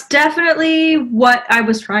 That's definitely what I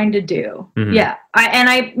was trying to do. Mm-hmm. Yeah.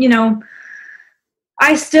 You know,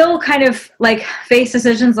 I still kind of like face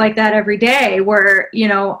decisions like that every day where, you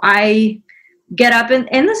know, I get up and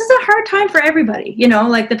this is a hard time for everybody, you know,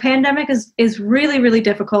 like the pandemic is really, really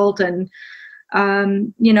difficult. And,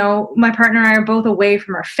 you know, my partner and I are both away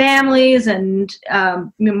from our families, and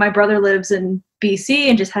my brother lives in BC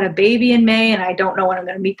and just had a baby in May, and I don't know when I'm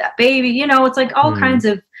going to meet that baby. You know, it's like all kinds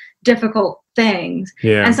of difficult things.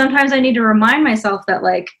 Yeah. And sometimes I need to remind myself that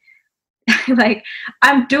like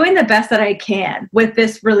I'm doing the best that I can with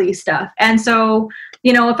this release stuff. And so,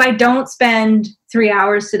 you know, if I don't spend 3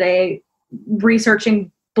 hours today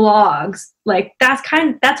researching blogs, like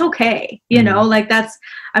that's okay. You know, like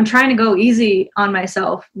I'm trying to go easy on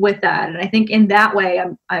myself with that. And I think in that way,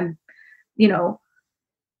 I'm, you know,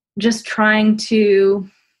 just trying to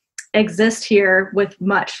exist here with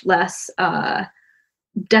much less,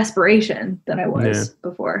 desperation than I was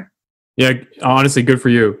before. Yeah, honestly, good for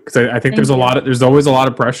you. Because I think there's always a lot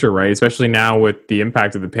of pressure, right? Especially now with the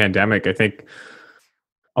impact of the pandemic. I think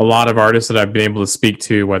a lot of artists that I've been able to speak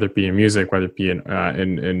to, whether it be in music, whether it be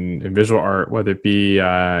in visual art, whether it be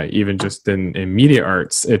even just in media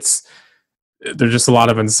arts, there's just a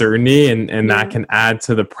lot of uncertainty, and that can add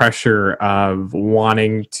to the pressure of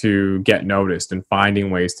wanting to get noticed and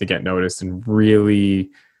finding ways to get noticed, and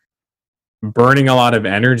really burning a lot of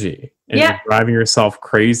energy and driving yourself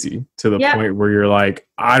crazy to the point where you're like,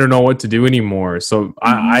 I don't know what to do anymore. So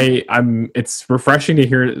it's refreshing to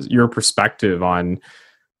hear your perspective on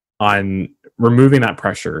removing that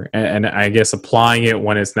pressure and I guess applying it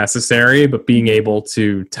when it's necessary, but being able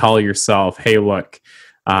to tell yourself, hey, look,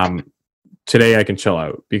 today I can chill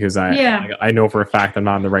out because I know for a fact I'm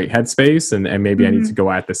not in the right headspace, and maybe I need to go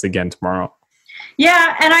at this again tomorrow.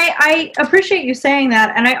 Yeah. And I appreciate you saying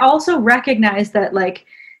that. And I also recognize that, like,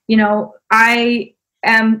 you know, I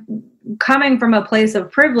am coming from a place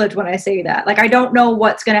of privilege when I say that. Like, I don't know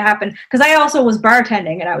what's going to happen, because I also was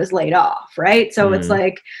bartending and I was laid off, right? So it's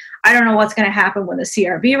like, I don't know what's going to happen when the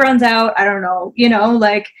CRB runs out. I don't know, you know,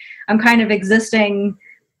 like I'm kind of existing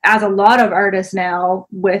as a lot of artists now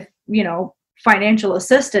with, you know, financial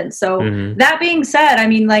assistance. So that being said, I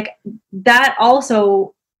mean, like that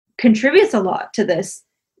also contributes a lot to this,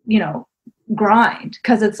 you know, grind,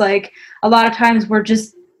 because it's like a lot of times we're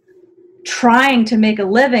just trying to make a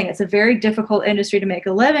living. It's a very difficult industry to make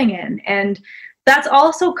a living in. And that's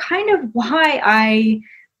also kind of why I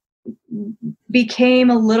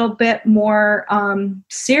became a little bit more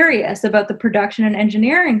serious about the production and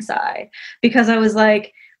engineering side, because I was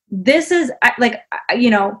like, this is like,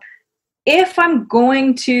 you know, if I'm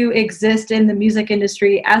going to exist in the music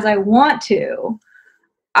industry as I want to,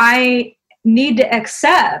 I need to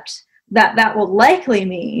accept that that will likely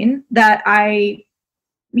mean that I,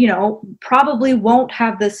 you know, probably won't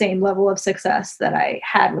have the same level of success that I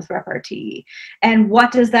had with Repartee. And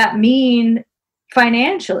what does that mean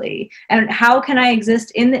financially? And how can I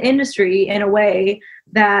exist in the industry in a way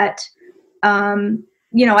that,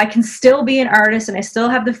 you know, I can still be an artist and I still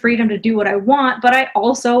have the freedom to do what I want, but I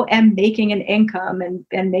also am making an income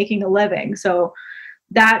and making a living. So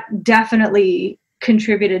that definitely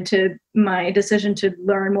contributed to my decision to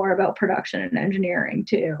learn more about production and engineering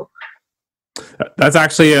too. That's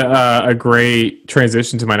actually a great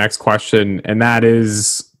transition to my next question, and that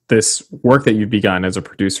is this work that you've begun as a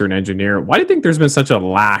producer and engineer. Why do you think there's been such a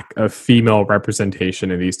lack of female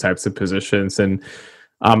representation in these types of positions? And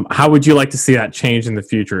How would you like to see that change in the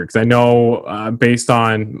future? Because I know, based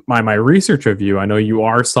on my research of you, I know you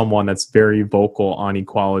are someone that's very vocal on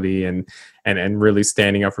equality and really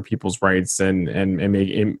standing up for people's rights and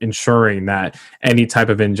ensuring that any type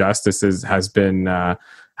of injustice has been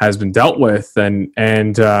dealt with.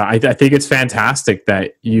 And I think it's fantastic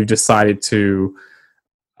that you decided to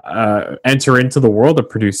enter into the world of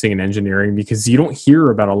producing and engineering, because you don't hear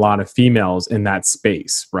about a lot of females in that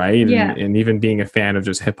space, right? Yeah. And even being a fan of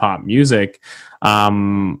just hip hop music,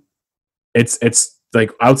 it's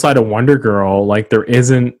like outside of Wonder Girl, like there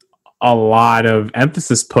isn't a lot of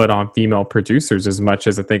emphasis put on female producers as much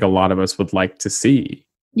as I think a lot of us would like to see.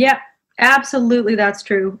 Yeah, absolutely, that's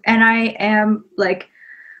true. And I am like,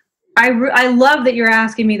 I love that you're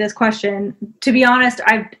asking me this question. To be honest,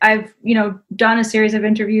 I've done a series of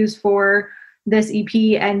interviews for this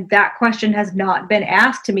EP, and that question has not been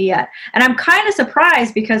asked to me yet. And I'm kind of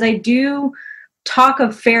surprised, because I do talk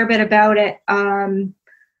a fair bit about it.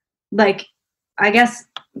 Like, I guess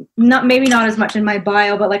maybe not as much in my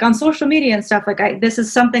bio, but like on social media and stuff. Like, this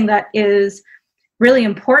is something that is really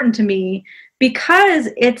important to me, because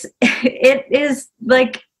it is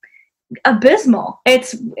like abysmal.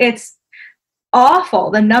 It's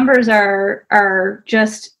awful. The numbers are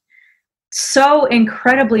just so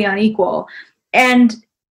incredibly unequal, and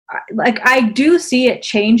like I do see it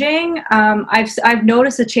changing. I've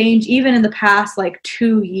noticed a change even in the past like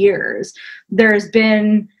 2 years. There's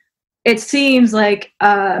been, it seems like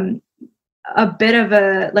a bit of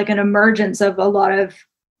an emergence of a lot of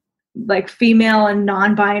like female and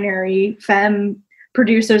non-binary femme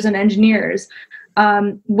producers and engineers,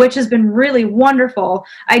 which has been really wonderful.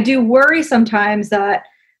 I do worry sometimes that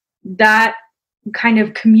kind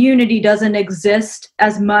of community doesn't exist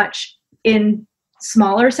as much in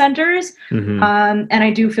smaller centers. Mm-hmm. And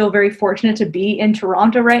I do feel very fortunate to be in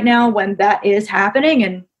Toronto right now when that is happening.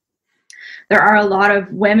 And there are a lot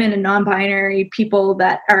of women and non-binary people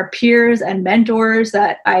that are peers and mentors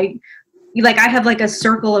that I have like a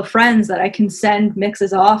circle of friends that I can send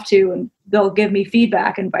mixes off to, and they'll give me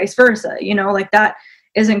feedback and vice versa. Like that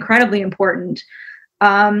is incredibly important.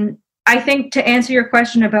 I think to answer your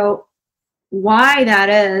question about why that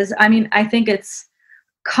is, I mean, I think it's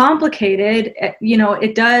complicated.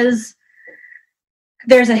 There's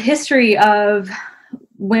a history of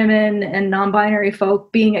women and non-binary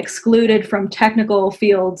folk being excluded from technical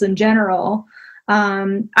fields in general.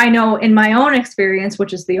 I know in my own experience,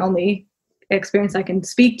 which is the only experience I can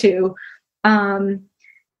speak to,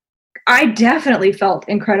 I definitely felt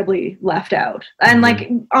incredibly left out. And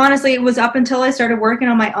like, honestly, it was up until I started working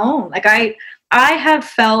on my own. Like I have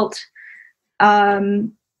felt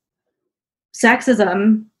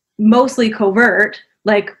sexism, mostly covert,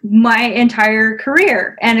 like my entire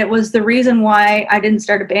career. And it was the reason why I didn't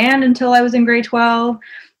start a band until I was in grade 12.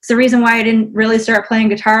 It's the reason why I didn't really start playing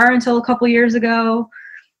guitar until a couple years ago.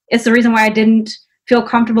 It's the reason why I didn't feel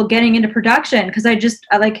comfortable getting into production, because I just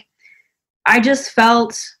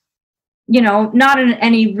felt, not in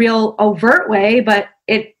any real overt way, but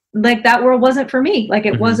it, like, that world wasn't for me. Like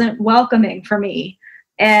it wasn't welcoming for me.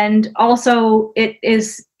 And also it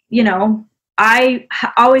is, I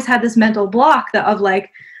always had this mental block of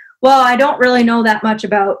like, well, I don't really know that much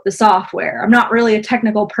about the software. I'm not really a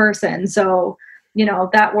technical person. So,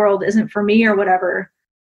 that world isn't for me or whatever.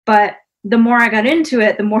 But the more I got into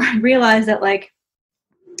it, the more I realized that like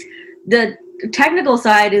the technical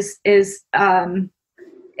side is in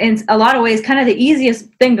a lot of ways kind of the easiest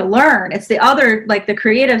thing to learn. It's the other, like the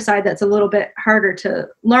creative side, that's a little bit harder to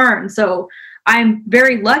learn. So I'm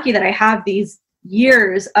very lucky that I have these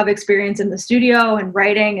years of experience in the studio and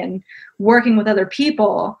writing and working with other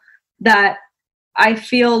people, that I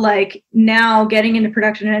feel like now getting into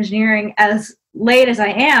production and engineering as late as I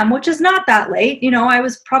am, which is not that late. I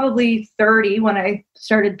was probably 30 when I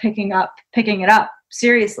started picking it up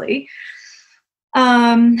seriously.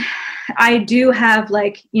 I do have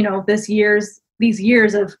like, these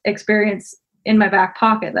years of experience in my back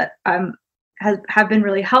pocket that have been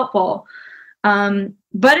really helpful.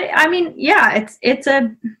 But I mean, yeah, it's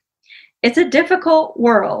a difficult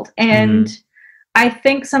world. And I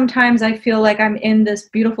think sometimes I feel like I'm in this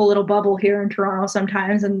beautiful little bubble here in Toronto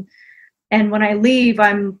sometimes. And when I leave,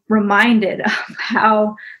 I'm reminded of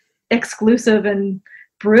how exclusive and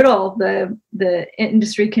brutal the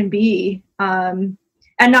industry can be. And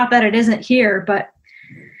not that it isn't here, but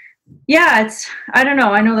yeah, I don't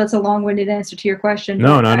know. I know that's a long-winded answer to your question.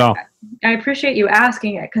 No. I appreciate you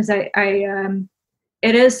asking it, because it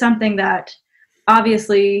is something that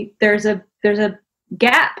obviously there's a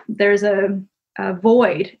gap, there's a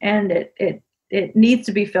void, and it needs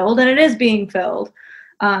to be filled, and it is being filled.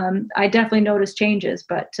 I definitely noticed changes,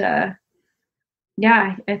 but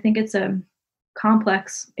yeah, I think it's a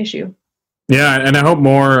complex issue. Yeah, and I hope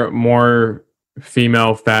more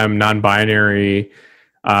female, femme, non-binary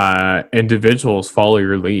individuals follow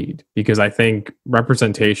your lead, because I think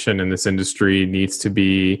representation in this industry needs to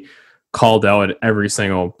be called out at every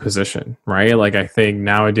single position, right? Like, I think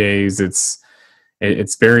nowadays it's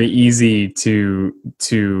very easy to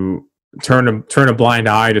turn a blind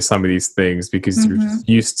eye to some of these things because you're just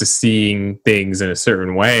used to seeing things in a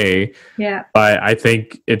certain way. Yeah. But I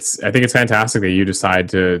think it's fantastic that you decide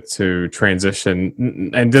to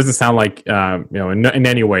transition. And it doesn't sound like in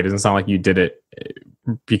any way, it doesn't sound like you did it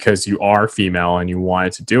because you are female and you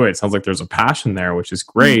wanted to do it. It sounds like there's a passion there, which is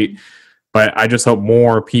great. But I just hope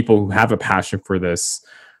more people who have a passion for this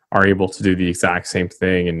are able to do the exact same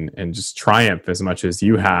thing and just triumph as much as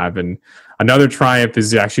you have. And another triumph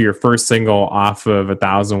is actually your first single off of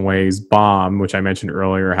 1,000 Ways, Bomb, which I mentioned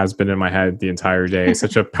earlier, has been in my head the entire day.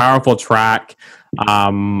 Such a powerful track.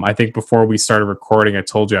 I think before we started recording, I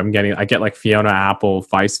told you I get like Fiona Apple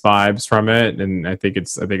Vice vibes from it. And I think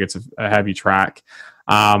it's a heavy track.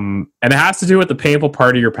 And it has to do with the painful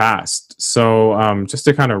part of your past. So just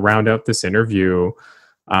to kind of round up this interview,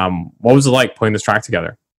 what was it like putting this track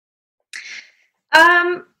together?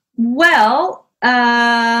 Well,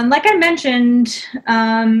 like I mentioned,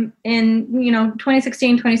 in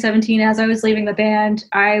 2016, 2017, as I was leaving the band,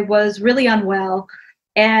 I was really unwell,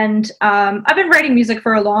 and I've been writing music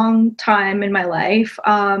for a long time in my life.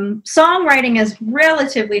 Songwriting is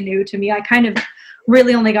relatively new to me. I kind of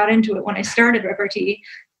really only got into it when I started Repartee,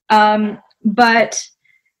 but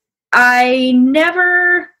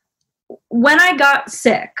when I got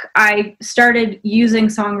sick, I started using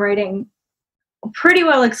songwriting pretty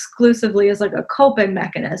well exclusively as like a coping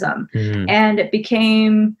mechanism. And it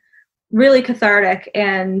became really cathartic.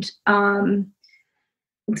 And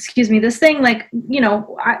this thing, like,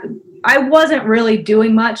 I wasn't really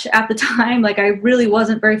doing much at the time. Like, I really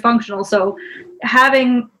wasn't very functional. So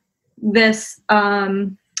having this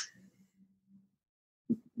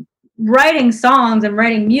writing songs and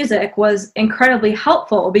writing music was incredibly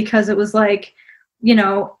helpful, because it was like,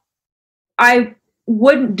 I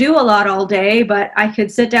wouldn't do a lot all day, but I could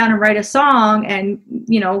sit down and write a song and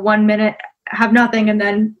 1 minute have nothing and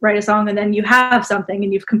then write a song, and then you have something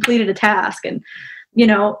and you've completed a task. And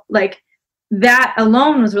like, that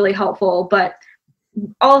alone was really helpful. But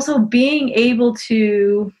also being able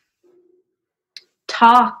to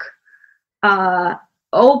talk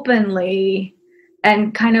openly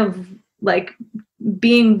and kind of like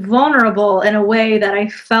being vulnerable in a way that I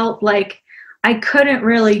felt like I couldn't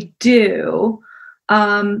really do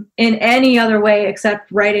in any other way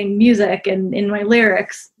except writing music and in my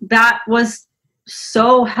lyrics, that was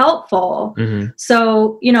so helpful.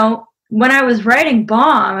 So, when I was writing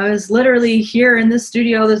Bomb, I was literally here in this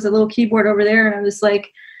studio, there's a little keyboard over there, and I was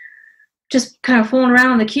like just kind of fooling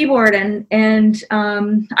around on the keyboard, and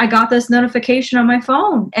I got this notification on my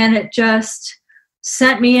phone, and it just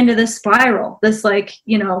sent me into this spiral, this like,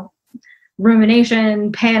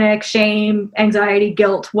 rumination, panic, shame, anxiety,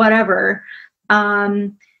 guilt, whatever.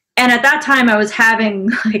 And at that time I was having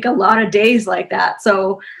like a lot of days like that.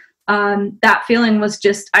 So that feeling was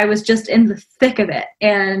I was just in the thick of it.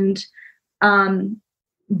 And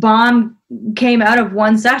Bomb came out of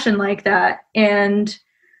one session like that. And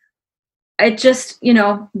it just,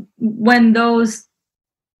 when those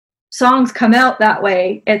songs come out that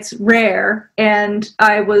way, it's rare. And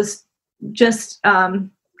I was just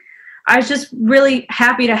really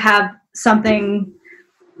happy to have something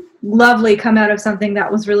lovely come out of something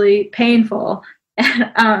that was really painful.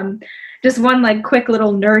 And just one like quick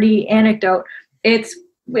little nerdy anecdote.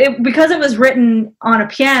 Because it was written on a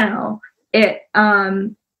piano, it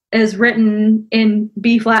is written in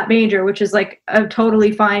B flat major, which is like a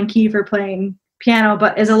totally fine key for playing piano,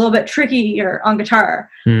 but is a little bit trickier on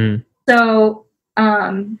guitar. So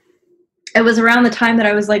it was around the time that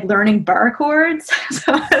I was like learning bar chords.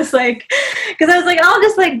 So I was like, because I was like, I'll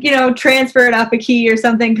just like, transfer it up a key or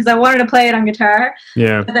something, because I wanted to play it on guitar.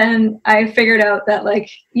 Yeah. But then I figured out that like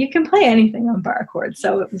you can play anything on bar chords,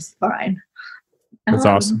 so it was fine. That's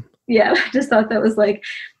awesome. Yeah, I just thought that was like,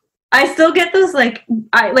 I still get those like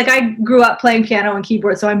I grew up playing piano and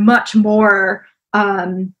keyboard, so I'm much more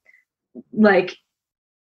like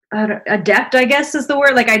adept, I guess is the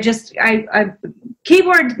word. Like I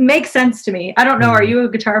keyboard makes sense to me. I don't know. Are you a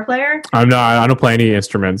guitar player? I'm not. I don't play any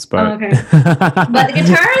instruments, but okay. But the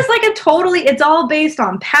guitar is like it's all based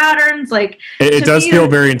on patterns. Like it does feel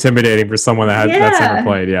very intimidating for someone that's never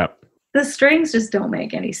played. Yeah. The strings just don't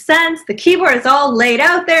make any sense. The keyboard is all laid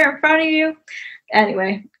out there in front of you.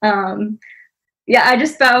 Anyway, yeah, I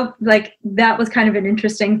just felt like that was kind of an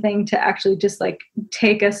interesting thing to actually just like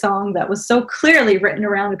take a song that was so clearly written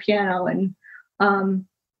around a piano and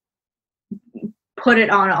put it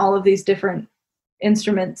on all of these different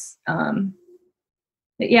instruments.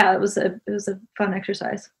 Yeah, it was a fun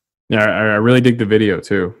exercise. Yeah, I really dig the video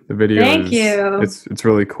too. The video, thank you. It's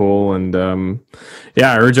really cool, and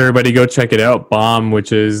yeah, I urge everybody to go check it out. Bomb,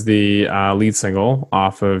 which is the lead single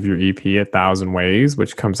off of your EP, 1,000 Ways,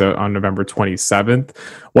 which comes out on November 27th.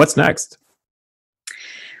 What's next?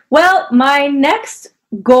 Well, my next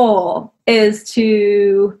goal is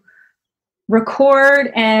to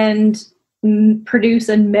record and produce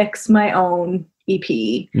and mix my own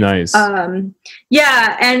EP. Nice.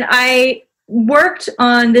 Yeah, and I worked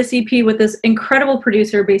on this EP with this incredible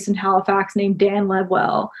producer based in Halifax named Dan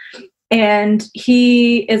Ledwell. And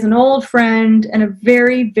he is an old friend and a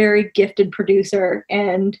very, very gifted producer.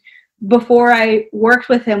 And before I worked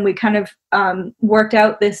with him, we kind of worked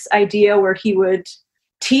out this idea where he would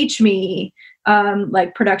teach me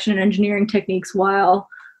like production and engineering techniques while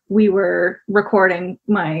we were recording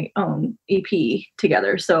my own EP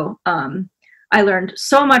together. So I learned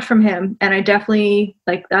so much from him, and I definitely,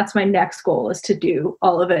 like, that's my next goal, is to do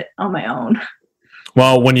all of it on my own.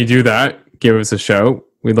 Well, when you do that, give us a shout.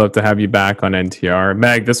 We'd love to have you back on NTR.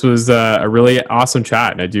 Meg, this was a really awesome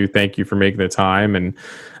chat, and I do thank you for making the time. And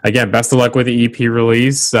again, best of luck with the EP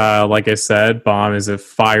release. Like I said, Bomb is a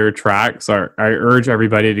fire track, so I urge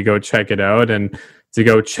everybody to go check it out and to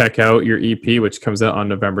go check out your EP, which comes out on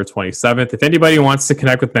November 27th. If anybody wants to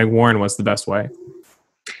connect with Meg Warren, what's the best way?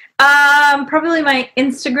 Probably my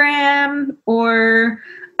Instagram, or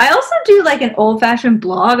I also do like an old-fashioned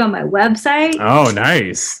blog on my website. Oh,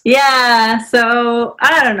 nice. Yeah, so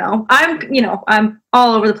I don't know. I'm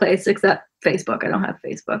all over the place except Facebook. I don't have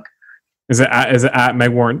Facebook. Is it at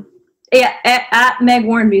Meg Warren? Yeah, at Meg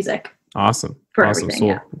Warren Music. Awesome. For awesome. everything, So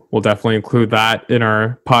yeah. we'll definitely include that in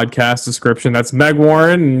our podcast description. That's Meg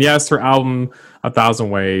Warren. And yes, her album 1,000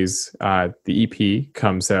 Ways, the EP,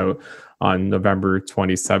 comes out on November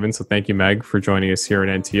 27th. So thank you, Meg, for joining us here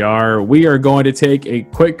at NTR. We are going to take a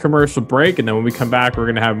quick commercial break, and then when we come back, we're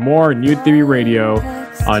going to have more New Theory Radio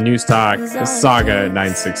on News Talk, the Saga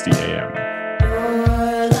 960 AM.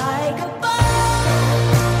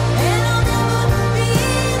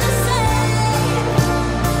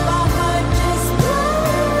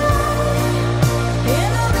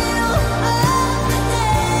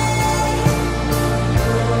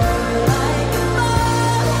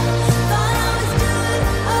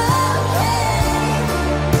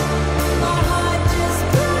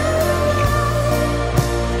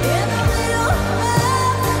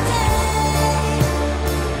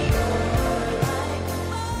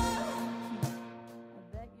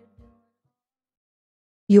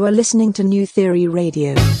 You are listening to New Theory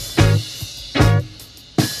Radio.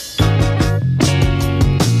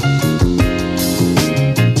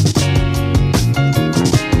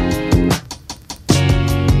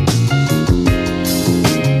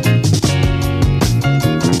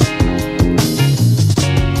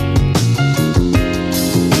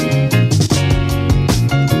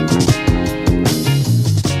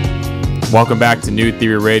 Welcome back to New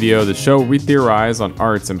Theory Radio, the show where we theorize on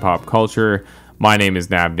arts and pop culture. My name is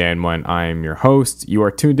Nav Nanwa, and I am your host. You are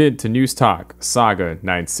tuned in to News Talk, Saga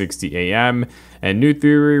 960 AM, and New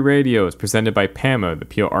Theory Radio is presented by PAMA, the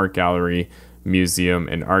Peel Art Gallery, Museum,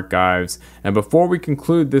 and Archives. And before we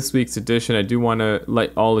conclude this week's edition, I do want to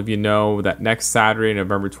let all of you know that next Saturday,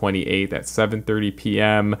 November 28th at 7:30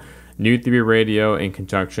 p.m., New Theory Radio, in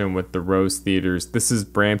conjunction with the Rose Theaters, This is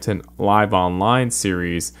Brampton Live Online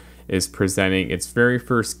series, is presenting its very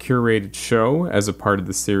first curated show as a part of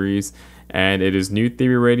the series. And it is New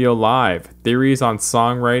Theory Radio Live, theories on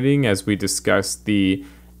songwriting, as we discuss the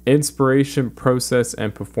inspiration process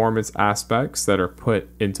and performance aspects that are put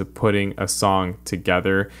into putting a song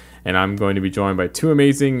together. And I'm going to be joined by two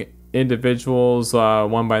amazing individuals,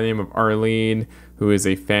 one by the name of Arlene, who is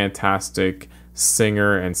a fantastic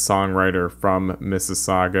singer and songwriter from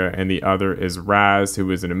Mississauga, and the other is Raz, who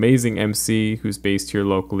is an amazing MC who's based here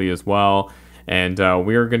locally as well. And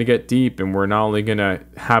we are going to get deep, and we're not only going to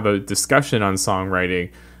have a discussion on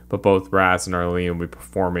songwriting, but both Raz and Arlene will be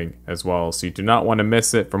performing as well. So you do not want to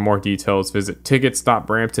miss it. For more details, visit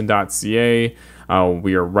tickets.brampton.ca.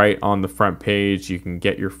 We are right on the front page. You can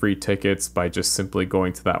get your free tickets by just simply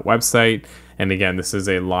going to that website. And again, this is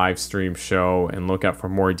a live stream show, and look out for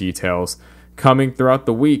more details coming throughout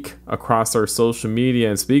the week across our social media.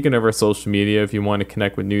 And speaking of our social media, if you want to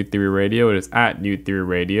connect with New Theory Radio, it is at New Theory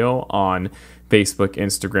Radio on Facebook,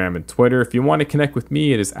 Instagram, and Twitter. If you want to connect with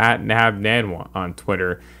me, it is at Nav Nanwa on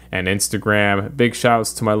Twitter and Instagram. Big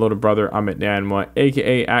shouts to my little brother Amit Nanwa,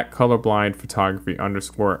 aka at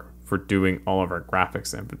colorblindphotography_ for doing all of our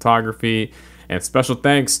graphics and photography. And special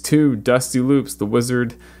thanks to Dusty Loops, the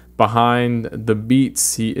wizard behind the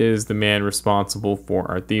beats. He is the man responsible for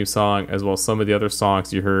our theme song, as well as some of the other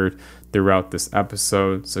songs you heard throughout this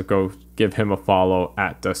episode. So go give him a follow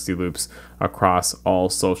at Dusty Loops across all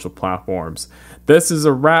social platforms. This is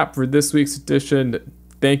a wrap for this week's edition.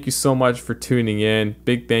 Thank you so much for tuning in.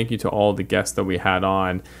 Big thank you to all the guests that we had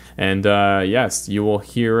on. And yes, you will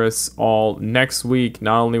hear us all next week,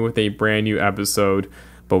 not only with a brand new episode,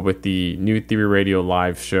 but with the New Theory Radio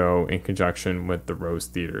live show in conjunction with the Rose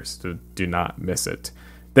Theater. So do not miss it.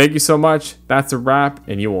 Thank you so much. That's a wrap,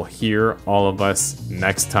 and you will hear all of us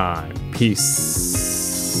next time. Peace.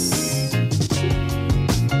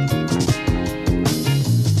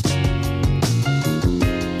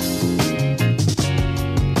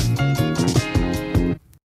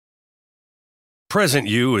 Present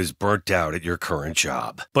you is burnt out at your current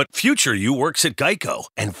job, but future you works at Geico,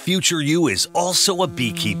 and future you is also a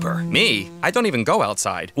beekeeper. Me? I don't even go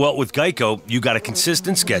outside. Well, with Geico, you got a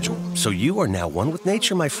consistent schedule, so you are now one with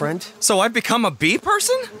nature, my friend. So I've become a bee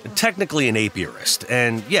person? Technically an apiarist,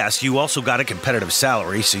 and yes, you also got a competitive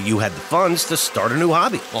salary, so you had the funds to start a new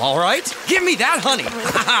hobby. All right, give me that honey.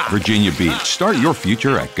 Virginia Beach. Start your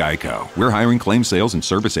future at Geico. We're hiring claim sales and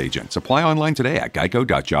service agents. Apply online today at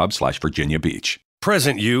geico.jobs/Virginia Beach.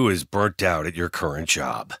 Present you is burnt out at your current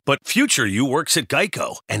job, but future you works at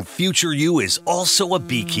Geico, and future you is also a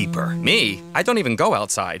beekeeper. Me? I don't even go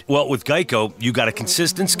outside. Well, with Geico, you got a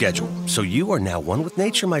consistent schedule, so you are now one with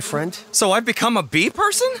nature, my friend. So I've become a bee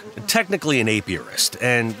person? Technically an apiarist,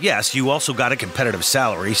 and yes, you also got a competitive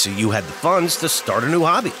salary, so you had the funds to start a new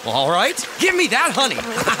hobby. All right, give me that honey.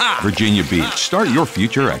 Virginia Beach. Start your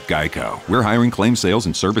future at Geico. We're hiring claim sales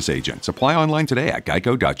and service agents. Apply online today at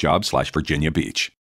geico.jobs/Virginia Beach.